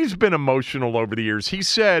 he's been emotional over the years. He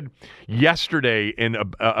said yesterday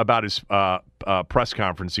about his press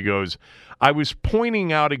conference, he goes, I was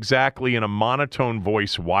pointing out exactly in a monotone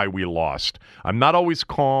voice why we lost. I'm not always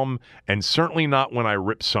calm, and certainly not when I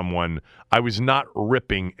rip someone. I was not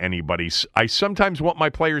ripping anybody. I sometimes want my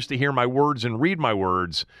players to hear my words and read my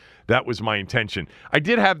words. That was my intention. I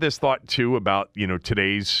did have this thought, too, about,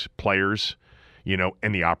 today's players,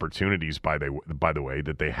 and the opportunities, by the way,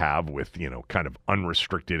 that they have with, kind of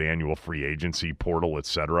unrestricted annual free agency portal, et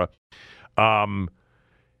cetera. You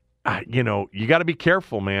got to be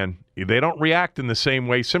careful, man. They don't react in the same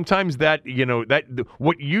way. Sometimes that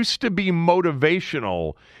what used to be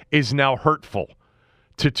motivational is now hurtful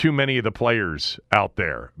to too many of the players out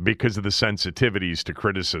there because of the sensitivities to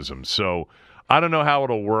criticism. So I don't know how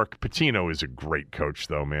it'll work. Pitino is a great coach,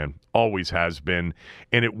 though, man. Always has been.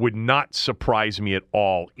 And it would not surprise me at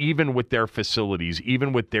all, even with their facilities,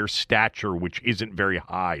 even with their stature, which isn't very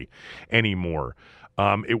high anymore.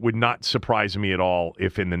 It would not surprise me at all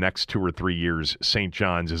if in the next 2 or 3 years, St.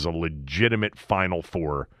 John's is a legitimate Final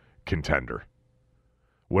Four contender.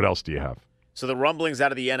 What else do you have? So the rumblings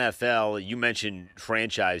out of the NFL, you mentioned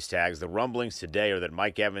franchise tags. The rumblings today are that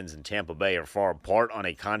Mike Evans and Tampa Bay are far apart on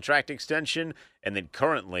a contract extension, and that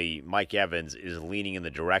currently Mike Evans is leaning in the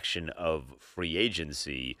direction of free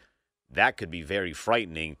agency. That could be very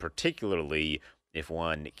frightening, particularly if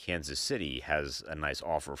one Kansas City has a nice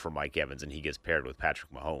offer for Mike Evans and he gets paired with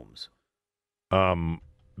Patrick Mahomes.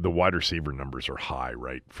 The wide receiver numbers are high,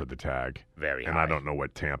 right, for the tag. Very high. And I don't know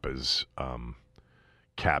what Tampa's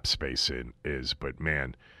cap space is, but,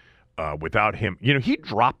 man, without him, he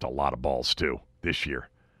dropped a lot of balls, too, this year.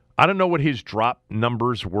 I don't know what his drop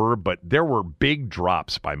numbers were, but there were big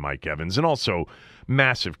drops by Mike Evans and also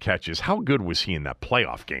massive catches. How good was he in that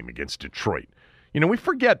playoff game against Detroit? We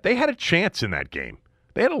forget they had a chance in that game.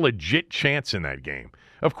 They had a legit chance in that game.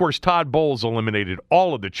 Of course, Todd Bowles eliminated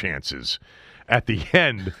all of the chances at the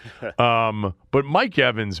end. But Mike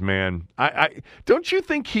Evans, man, I don't you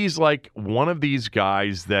think he's like one of these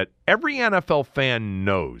guys that every NFL fan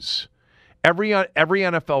knows? Every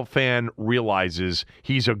NFL fan realizes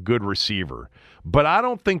he's a good receiver. But I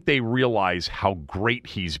don't think they realize how great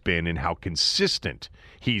he's been and how consistent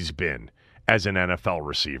he's been as an NFL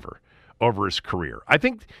receiver over his career. I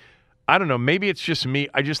don't know, maybe it's just me.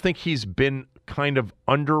 I just think he's been kind of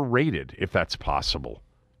underrated, if that's possible,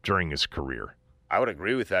 during his career. I would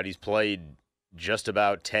agree with that. He's played just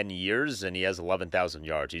about 10 years, and he has 11,000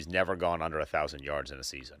 yards. He's never gone under 1,000 yards in a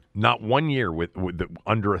season. Not 1 year with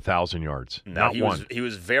under 1,000 yards. No, Not one. He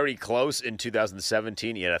was very close in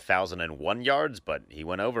 2017. He had 1,001 yards, but he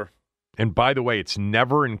went over. And by the way, it's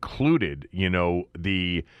never included,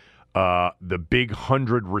 the big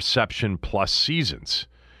 100 reception plus seasons.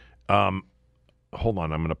 Hold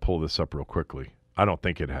on, I'm going to pull this up real quickly. I don't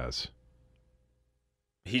think it has.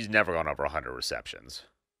 He's never gone over 100 receptions.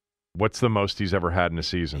 What's the most he's ever had in a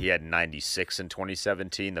season? He had 96 in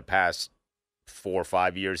 2017. The past 4 or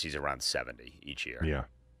 5 years, he's around 70 each year. Yeah.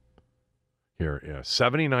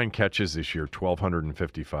 79 catches this year,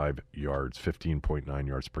 1,255 yards, 15.9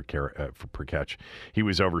 yards per catch. He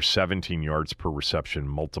was over 17 yards per reception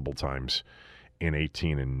multiple times in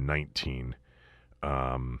 18 and 19.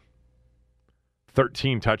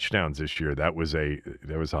 13 touchdowns this year. That was a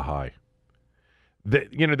high.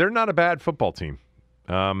 They're not a bad football team.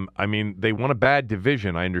 They won a bad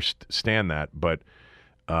division. I understand that, but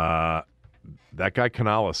that guy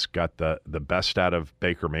Canales got the best out of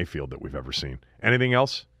Baker Mayfield that we've ever seen. Anything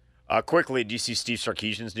else? Quickly, do you see Steve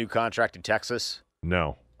Sarkisian's new contract in Texas?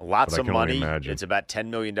 No. Lots of money. It's about $10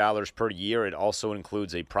 million per year. It also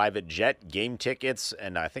includes a private jet, game tickets,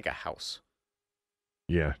 and I think a house.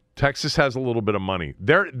 Yeah. Texas has a little bit of money.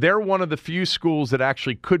 They're one of the few schools that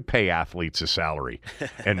actually could pay athletes a salary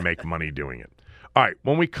and make money doing it. All right,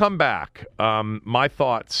 when we come back, my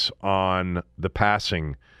thoughts on the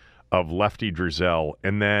passing of Lefty Driesell,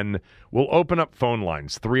 and then we'll open up phone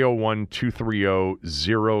lines,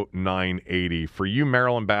 301-230-0980. For you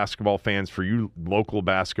Maryland basketball fans, for you local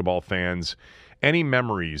basketball fans, any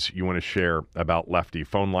memories you want to share about Lefty,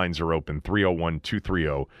 phone lines are open,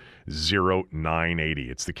 301-230-0980.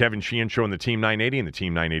 It's the Kevin Sheehan Show on the Team 980 and the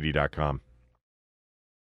Team980.com.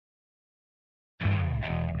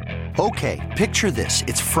 Okay, picture this.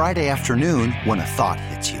 It's Friday afternoon when a thought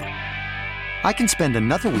hits you. I can spend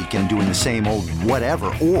another weekend doing the same old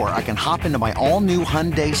whatever, or I can hop into my all-new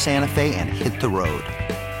Hyundai Santa Fe and hit the road.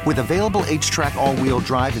 With available H-Track all-wheel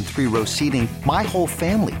drive and 3-row seating, my whole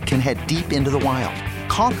family can head deep into the wild.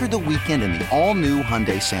 Conquer the weekend in the all-new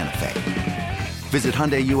Hyundai Santa Fe. Visit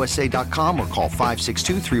HyundaiUSA.com or call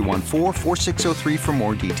 562-314-4603 for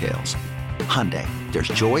more details. Hyundai, there's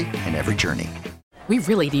joy in every journey. We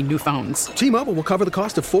really need new phones. T-Mobile will cover the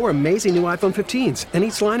cost of 4 amazing new iPhone 15s, and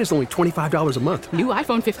each line is only $25 a month. New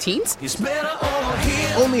iPhone 15s? It's better over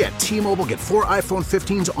here. Only at T-Mobile, get 4 iPhone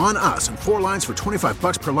 15s on us and 4 lines for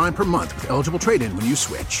 $25 per line per month with eligible trade-in when you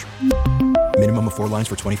switch. Minimum of 4 lines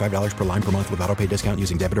for $25 per line per month with autopay discount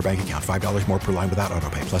using debit or bank account. $5 more per line without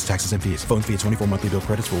autopay, plus taxes and fees. Phone fee at 24 monthly bill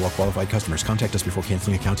credits for well-qualified customers. Contact us before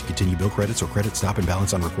canceling account to continue bill credits or credit stop and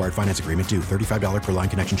balance on required finance agreement due. $35 per line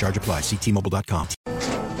connection charge applies. See T-Mobile.com.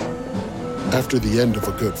 After the end of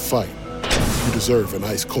a good fight, you deserve an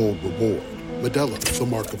ice-cold reward. Modelo, the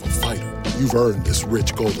mark of a fighter. You've earned this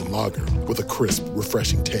rich golden lager with a crisp,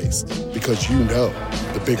 refreshing taste. Because you know,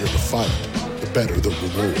 the bigger the fight, the better the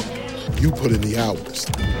reward. You put in the hours,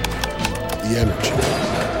 the energy,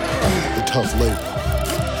 the tough labor.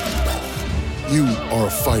 You are a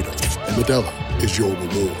fighter, and Modelo is your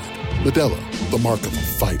reward. Modelo, the mark of a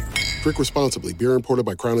fighter. Drink responsibly. Beer imported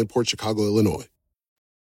by Crown Imports, Chicago, Illinois.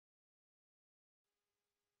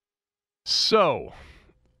 So,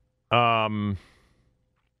 Lefty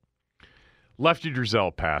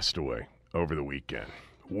Driesell passed away over the weekend.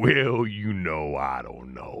 Well, I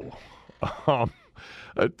don't know.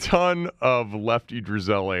 A ton of Lefty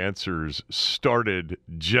Driesell answers started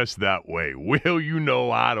just that way.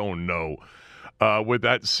 Well, I don't know. with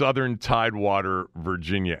that Southern Tidewater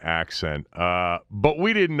Virginia accent. But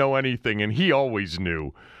we didn't know anything, and he always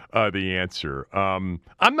knew the answer. I'm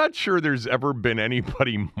not sure there's ever been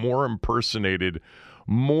anybody more impersonated,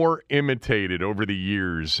 more imitated over the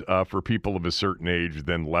years for people of a certain age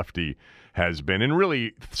than Lefty has been, and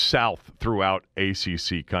really South throughout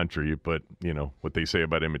ACC country. But, you know, what they say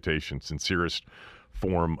about imitation, sincerest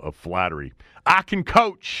form of flattery. I can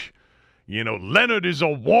coach. You know, Leonard is a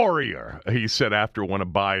warrior, he said after one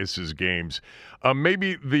of Bias's games.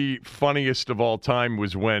 Maybe the funniest of all time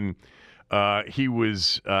was when he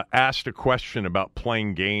was asked a question about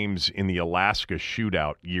playing games in the Alaska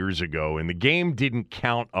shootout years ago, and the game didn't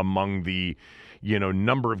count among the, you know,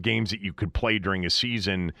 number of games that you could play during a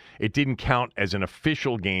season. It didn't count as an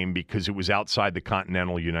official game because it was outside the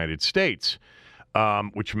continental United States.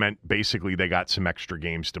 Which meant basically they got some extra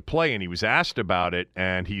games to play. And he was asked about it,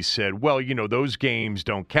 and he said, well, you know, those games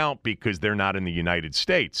don't count because they're not in the United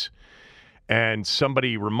States. And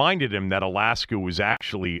somebody reminded him that Alaska was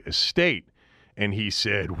actually a state. And he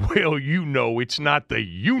said, well, you know, it's not the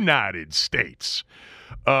United States.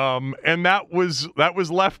 And that was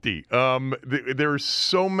Lefty. There's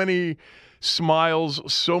so many smiles,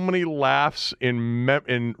 so many laughs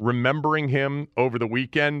in remembering him over the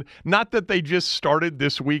weekend. Not that they just started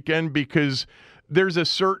this weekend, because there's a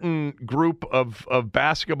certain group of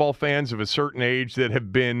basketball fans of a certain age that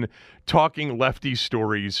have been talking Lefty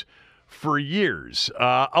stories for years.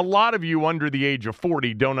 A lot of you under the age of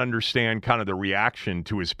 40 don't understand kind of the reaction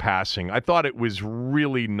to his passing. I thought it was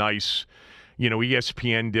really nice. You know,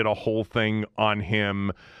 ESPN did a whole thing on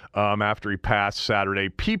him after he passed Saturday.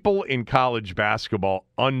 People in college basketball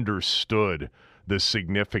understood the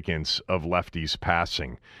significance of Lefty's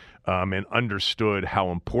passing and understood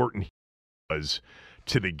how important he was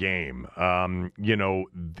to the game. You know,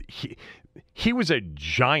 he was a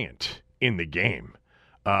giant in the game.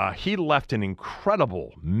 He left an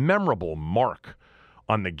incredible, memorable mark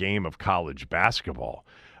on the game of college basketball.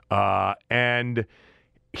 And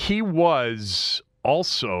he was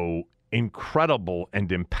also incredible and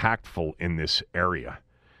impactful in this area.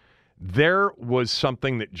 There was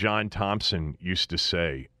something that John Thompson used to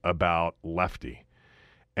say about Lefty.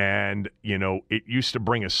 And, you know, it used to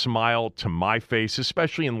bring a smile to my face,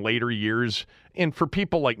 especially in later years. And for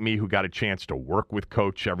people like me who got a chance to work with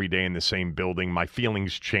Coach every day in the same building, my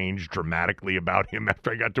feelings changed dramatically about him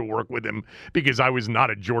after I got to work with him, because I was not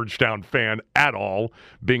a Georgetown fan at all,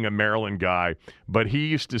 being a Maryland guy. But he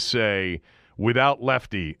used to say, without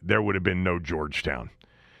Lefty, there would have been no Georgetown.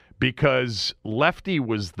 Because Lefty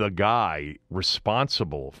was the guy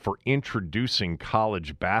responsible for introducing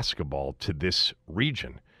college basketball to this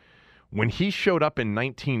region. When he showed up in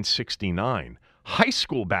 1969, high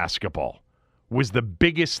school basketball was the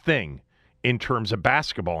biggest thing in terms of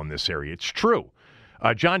basketball in this area. It's true.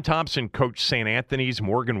 John Thompson coached St. Anthony's.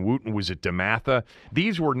 Morgan Wooten was at DeMatha.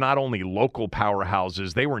 These were not only local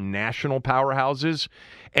powerhouses, they were national powerhouses.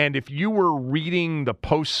 And if you were reading the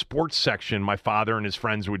post-sports section, my father and his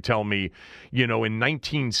friends would tell me, you know, in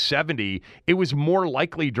 1970, it was more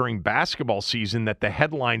likely during basketball season that the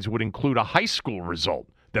headlines would include a high school result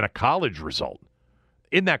than a college result.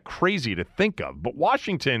 Isn't that crazy to think of? But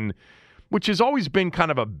Washington, which has always been kind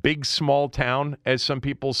of a big, small town, as some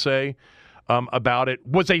people say, about it,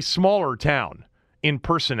 was a smaller town in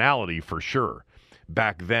personality for sure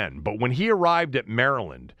back then. But when he arrived at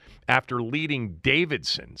Maryland after leading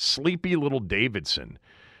Davidson, sleepy little Davidson,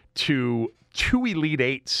 to 2 Elite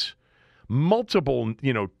Eights, multiple,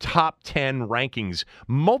 you know, top 10 rankings,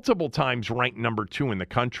 multiple times ranked number 2 in the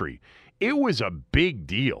country, it was a big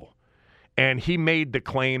deal. And he made the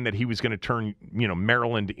claim that he was going to turn, you know,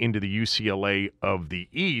 Maryland into the UCLA of the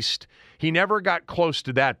East. He never got close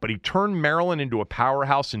to that, but he turned Maryland into a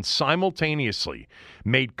powerhouse and simultaneously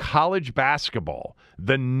made college basketball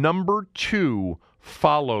the number 2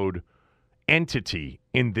 followed entity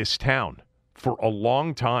in this town for a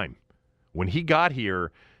long time. When he got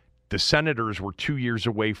here, the Senators were 2 years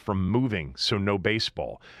away from moving, so no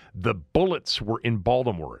baseball. The Bullets were in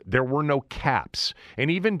Baltimore. There were no Caps. And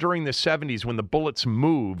even during the 70s, when the Bullets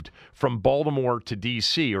moved from Baltimore to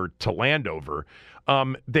D.C. or to Landover,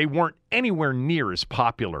 they weren't anywhere near as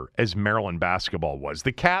popular as Maryland basketball was.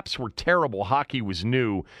 The Caps were terrible. Hockey was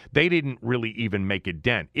new. They didn't really even make a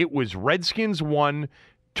dent. It was Redskins 1,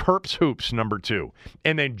 Terps Hoops number 2.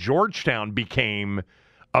 And then Georgetown became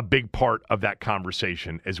a big part of that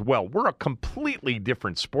conversation as well. We're a completely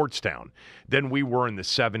different sports town than we were in the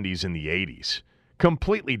 70s and the 80s.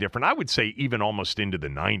 Completely different. I would say even almost into the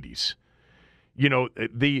 90s. You know,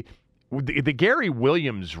 the Gary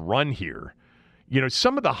Williams run here,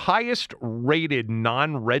 Some of the highest rated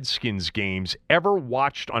non-Redskins games ever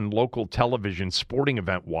watched on local television, sporting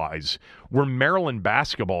event-wise, were Maryland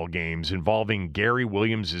basketball games involving Gary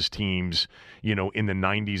Williams' teams, in the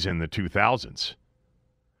 90s and the 2000s.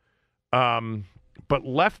 But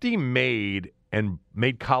Lefty made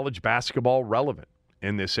college basketball relevant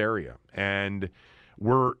in this area. And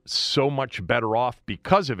we're so much better off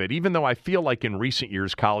because of it, even though I feel like in recent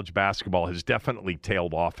years, college basketball has definitely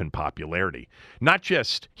tailed off in popularity, not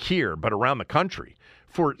just here, but around the country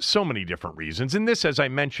for so many different reasons. And this, as I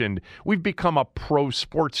mentioned, we've become a pro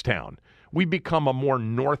sports town. We've become a more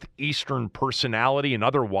northeastern personality and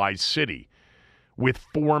otherwise city with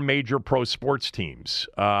 4 major pro sports teams,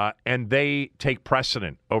 and they take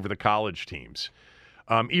precedent over the college teams.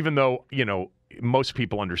 Even though, most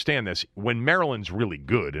people understand this, when Maryland's really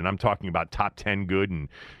good, and I'm talking about top 10 good and,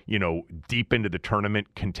 deep into the tournament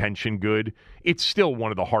contention good, it's still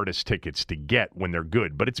one of the hardest tickets to get when they're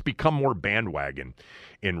good, but it's become more bandwagon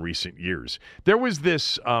in recent years. There was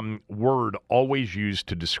this word always used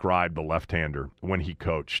to describe the left-hander when he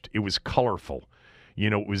coached. It was colorful.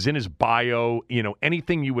 It was in his bio,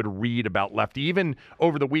 anything you would read about Lefty, even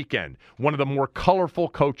over the weekend, one of the more colorful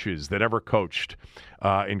coaches that ever coached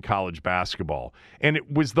in college basketball. And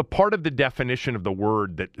it was the part of the definition of the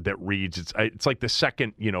word that reads, it's like the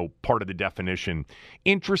second, part of the definition,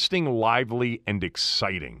 interesting, lively, and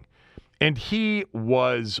exciting. And he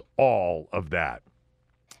was all of that.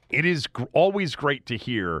 It is always great to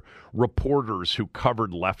hear reporters who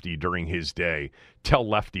covered Lefty during his day tell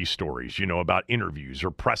Lefty stories, about interviews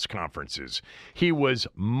or press conferences. He was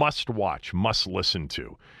must watch, must listen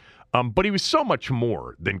to. But he was so much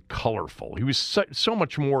more than colorful. He was so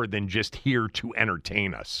much more than just here to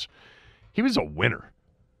entertain us. He was a winner.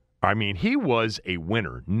 I mean, he was a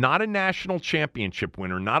winner, not a national championship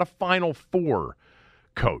winner, not a Final Four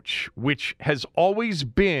coach, which has always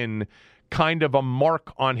been kind of a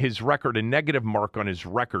mark on his record, a negative mark on his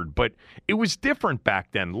record, but it was different back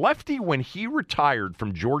then. Lefty, when he retired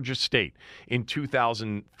from Georgia State in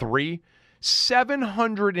 2003,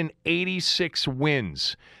 786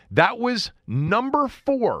 wins. That was number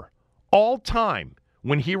 4 all time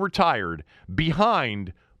when he retired,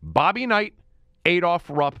 behind Bobby Knight, Adolph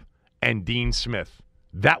Rupp, and Dean Smith.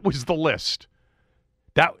 That was the list.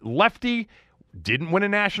 That Lefty didn't win a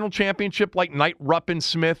national championship like Knight, Rupp, and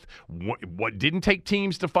Smith. What didn't take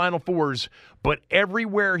teams to Final Fours, but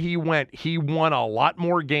everywhere he went, he won a lot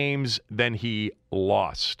more games than he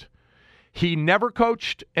lost. He never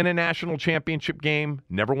coached in a national championship game,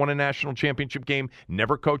 never won a national championship game,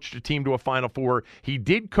 never coached a team to a Final Four. He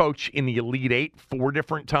did coach in the Elite Eight 4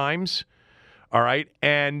 different times. All right.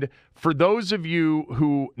 And for those of you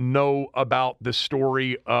who know about the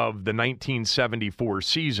story of the 1974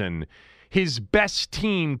 season, his best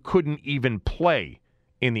team couldn't even play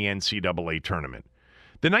in the NCAA tournament.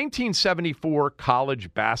 The 1974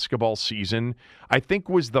 college basketball season, I think,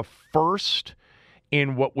 was the first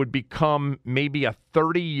in what would become maybe a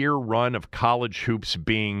 30-year run of college hoops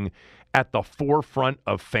being at the forefront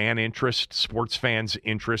of fan interest, sports fans'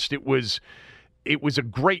 interest. It was a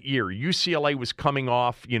great year. UCLA was coming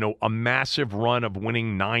off, a massive run of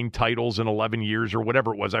winning 9 titles in 11 years or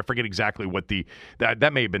whatever it was. I forget exactly what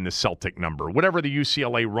that may have been the Celtic number. Whatever the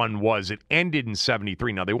UCLA run was, it ended in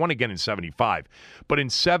 73. Now, they won again in 75. But in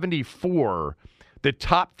 74, the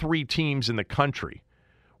top 3 teams in the country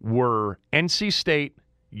were NC State,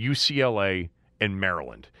 UCLA, and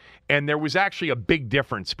Maryland. And there was actually a big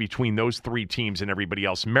difference between those 3 teams and everybody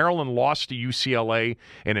else. Maryland lost to UCLA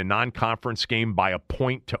in a non-conference game by a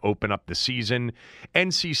point to open up the season.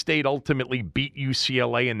 NC State ultimately beat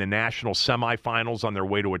UCLA in the national semifinals on their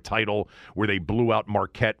way to a title where they blew out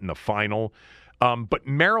Marquette in the final. But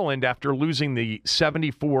Maryland, after losing the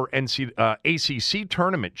 74 ACC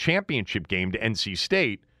tournament championship game to NC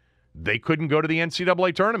State, they couldn't go to the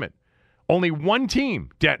NCAA tournament. Only one team,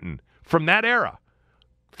 Denton, from that era,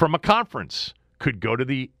 from a conference, could go to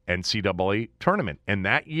the NCAA tournament. And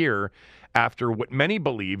that year, after what many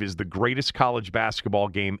believe is the greatest college basketball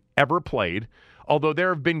game ever played, although there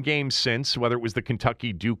have been games since, whether it was the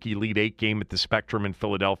Kentucky-Duke Elite Eight game at the Spectrum in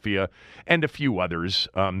Philadelphia and a few others,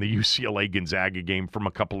 the UCLA-Gonzaga game from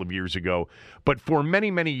a couple of years ago. But for many,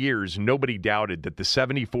 many years, nobody doubted that the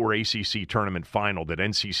 74 ACC tournament final that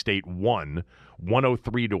NC State won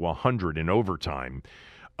 103-100 in overtime,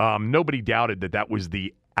 nobody doubted that was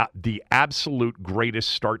the absolute greatest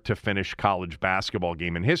start-to-finish college basketball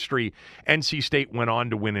game in history. NC State went on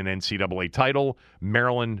to win an NCAA title.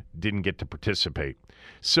 Maryland didn't get to participate.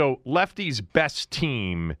 So Lefty's best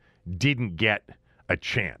team didn't get a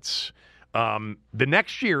chance. The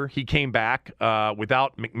next year, he came back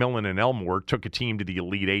without McMillan and Elmore, took a team to the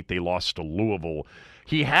Elite Eight. They lost to Louisville.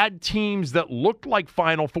 He had teams that looked like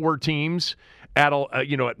Final Four teams at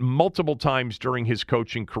multiple times during his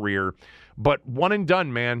coaching career, but one and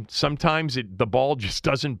done, man. Sometimes the ball just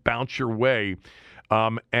doesn't bounce your way,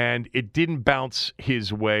 and it didn't bounce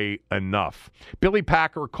his way enough. Billy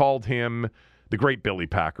Packer called him. The great Billy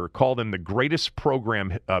Packer called him the greatest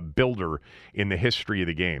program builder in the history of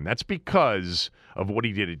the game. That's because of what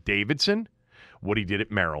he did at Davidson, what he did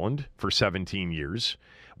at Maryland for 17 years,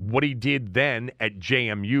 what he did then at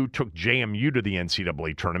JMU, took JMU to the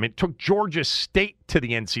NCAA tournament, took Georgia State to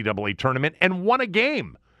the NCAA tournament, and won a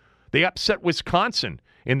game. They upset Wisconsin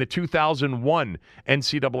in the 2001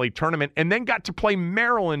 NCAA tournament, and then got to play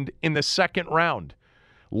Maryland in the second round.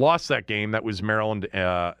 Lost that game. That was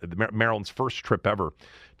Maryland's first trip ever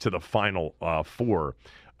to the Final Four.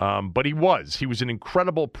 But he was an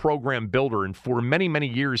incredible program builder, and for many, many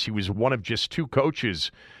years, he was one of just two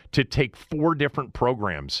coaches to take 4 different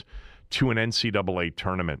programs to an NCAA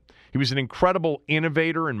tournament. He was an incredible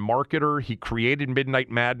innovator and marketer. He created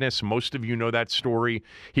Midnight Madness. Most of you know that story.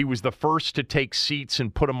 He was the first to take seats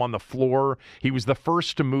and put them on the floor. He was the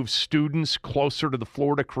first to move students closer to the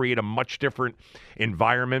floor to create a much different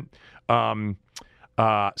environment.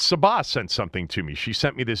 Sabah sent something to me. She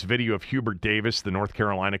sent me this video of Hubert Davis, the North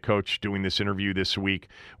Carolina coach, doing this interview this week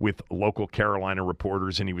with local Carolina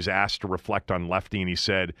reporters, and he was asked to reflect on Lefty, and he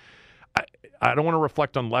said, I don't want to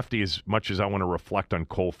reflect on Lefty as much as I want to reflect on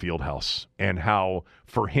Cole Fieldhouse and how,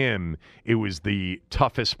 for him, it was the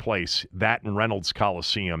toughest place, that and Reynolds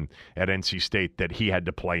Coliseum at NC State, that he had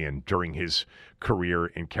to play in during his career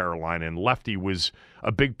in Carolina. And Lefty was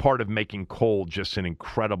a big part of making Cole just an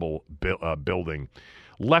incredible building.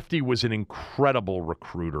 Lefty was an incredible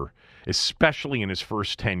recruiter, especially in his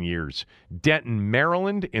first 10 years. Denton,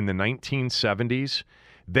 Maryland, in the 1970s,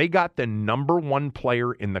 they got the number 1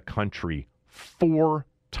 player in the country 4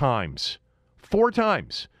 times. 4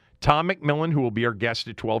 times. Tom McMillan, who will be our guest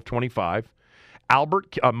at 12:25.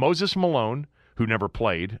 Moses Malone, who never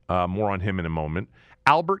played. More on him in a moment.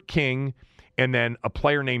 Albert King, and then a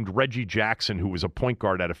player named Reggie Jackson, who was a point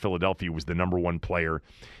guard out of Philadelphia, was the number 1 player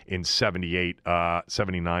in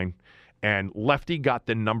 79. And Lefty got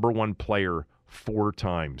the number 1 player 4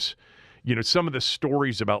 times. You know, some of the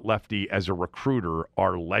stories about Lefty as a recruiter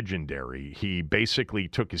are legendary. He basically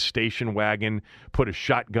took his station wagon, put a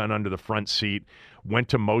shotgun under the front seat, went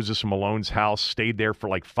to Moses Malone's house, stayed there for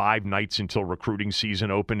like 5 nights until recruiting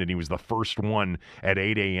season opened, and he was the first one at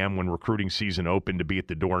 8 a.m. when recruiting season opened to be at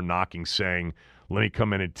the door knocking, saying, "Let me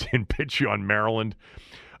come in and pitch you on Maryland."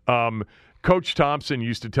 Coach Thompson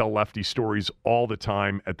used to tell Lefty stories all the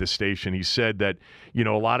time at the station. He said that, you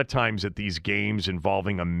know, a lot of times at these games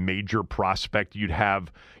involving a major prospect, you'd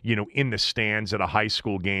have, you know, in the stands at a high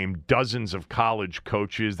school game, dozens of college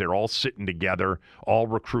coaches. They're all sitting together, all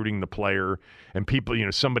recruiting the player. And people, you know,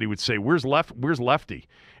 somebody would say, where's Lefty?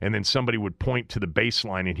 And then somebody would point to the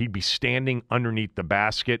baseline, and he'd be standing underneath the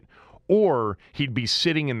basket, or he'd be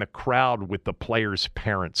sitting in the crowd with the players'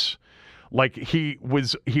 parents. Like he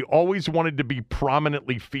always wanted to be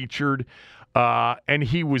prominently featured, and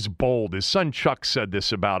he was bold. His son Chuck said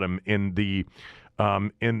this about him in the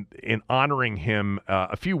in honoring him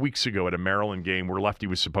a few weeks ago at a Maryland game where Lefty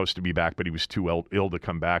was supposed to be back, but he was too ill to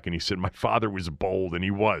come back. And he said, "My father was bold," and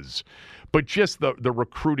he was. But just the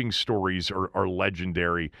recruiting stories are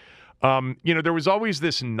legendary. You know, there was always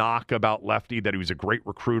this knock about Lefty that he was a great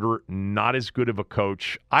recruiter, not as good of a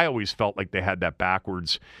coach. I always felt like they had that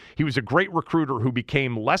backwards. He was a great recruiter who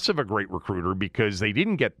became less of a great recruiter because they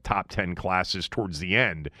didn't get top 10 classes towards the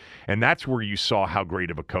end. And that's where you saw how great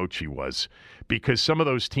of a coach he was, because some of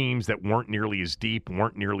those teams that weren't nearly as deep,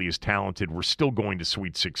 weren't nearly as talented, were still going to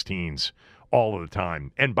Sweet 16s all of the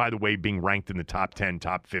time. And by the way, being ranked in the top 10,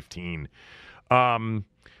 top 15.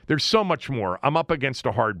 There's so much more. I'm up against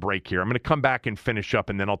a hard break here. I'm going to come back and finish up,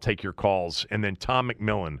 and then I'll take your calls, and then Tom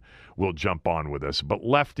McMillan will jump on with us. But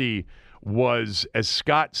Lefty was, as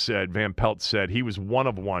Scott said, Van Pelt said, he was one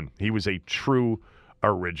of one. He was a true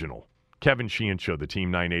original. Kevin Sheehan Show, the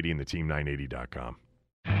Team 980 and the Team980.com.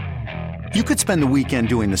 You could spend the weekend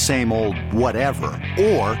doing the same old whatever,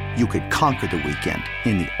 or you could conquer the weekend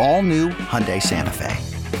in the all-new Hyundai Santa Fe.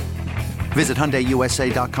 Visit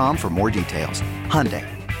HyundaiUSA.com for more details. Hyundai.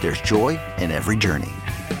 There's joy in every journey.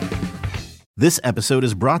 This episode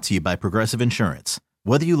is brought to you by Progressive Insurance.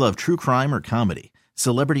 Whether you love true crime or comedy,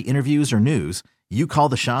 celebrity interviews or news, you call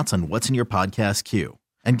the shots on what's in your podcast queue.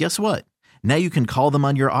 And guess what? Now you can call them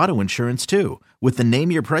on your auto insurance too with the Name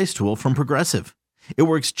Your Price tool from Progressive. It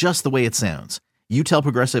works just the way it sounds. You tell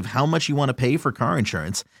Progressive how much you want to pay for car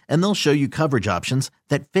insurance, and they'll show you coverage options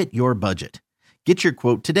that fit your budget. Get your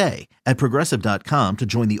quote today at Progressive.com to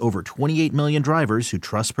join the over 28 million drivers who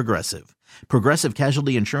trust Progressive. Progressive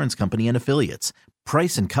Casualty Insurance Company and Affiliates.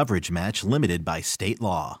 Price and coverage match limited by state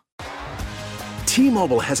law.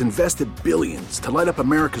 T-Mobile has invested billions to light up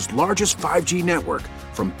America's largest 5G network,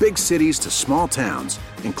 from big cities to small towns,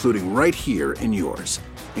 including right here in yours.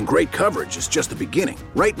 And great coverage is just the beginning.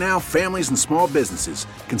 Right now, families and small businesses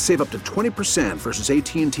can save up to 20% versus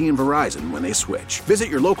AT&T and Verizon when they switch. Visit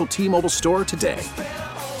your local T-Mobile store today.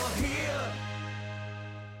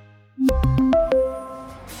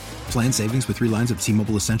 Plan savings with 3 lines of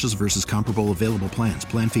T-Mobile Essentials versus comparable available plans.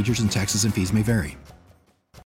 Plan features and taxes and fees may vary.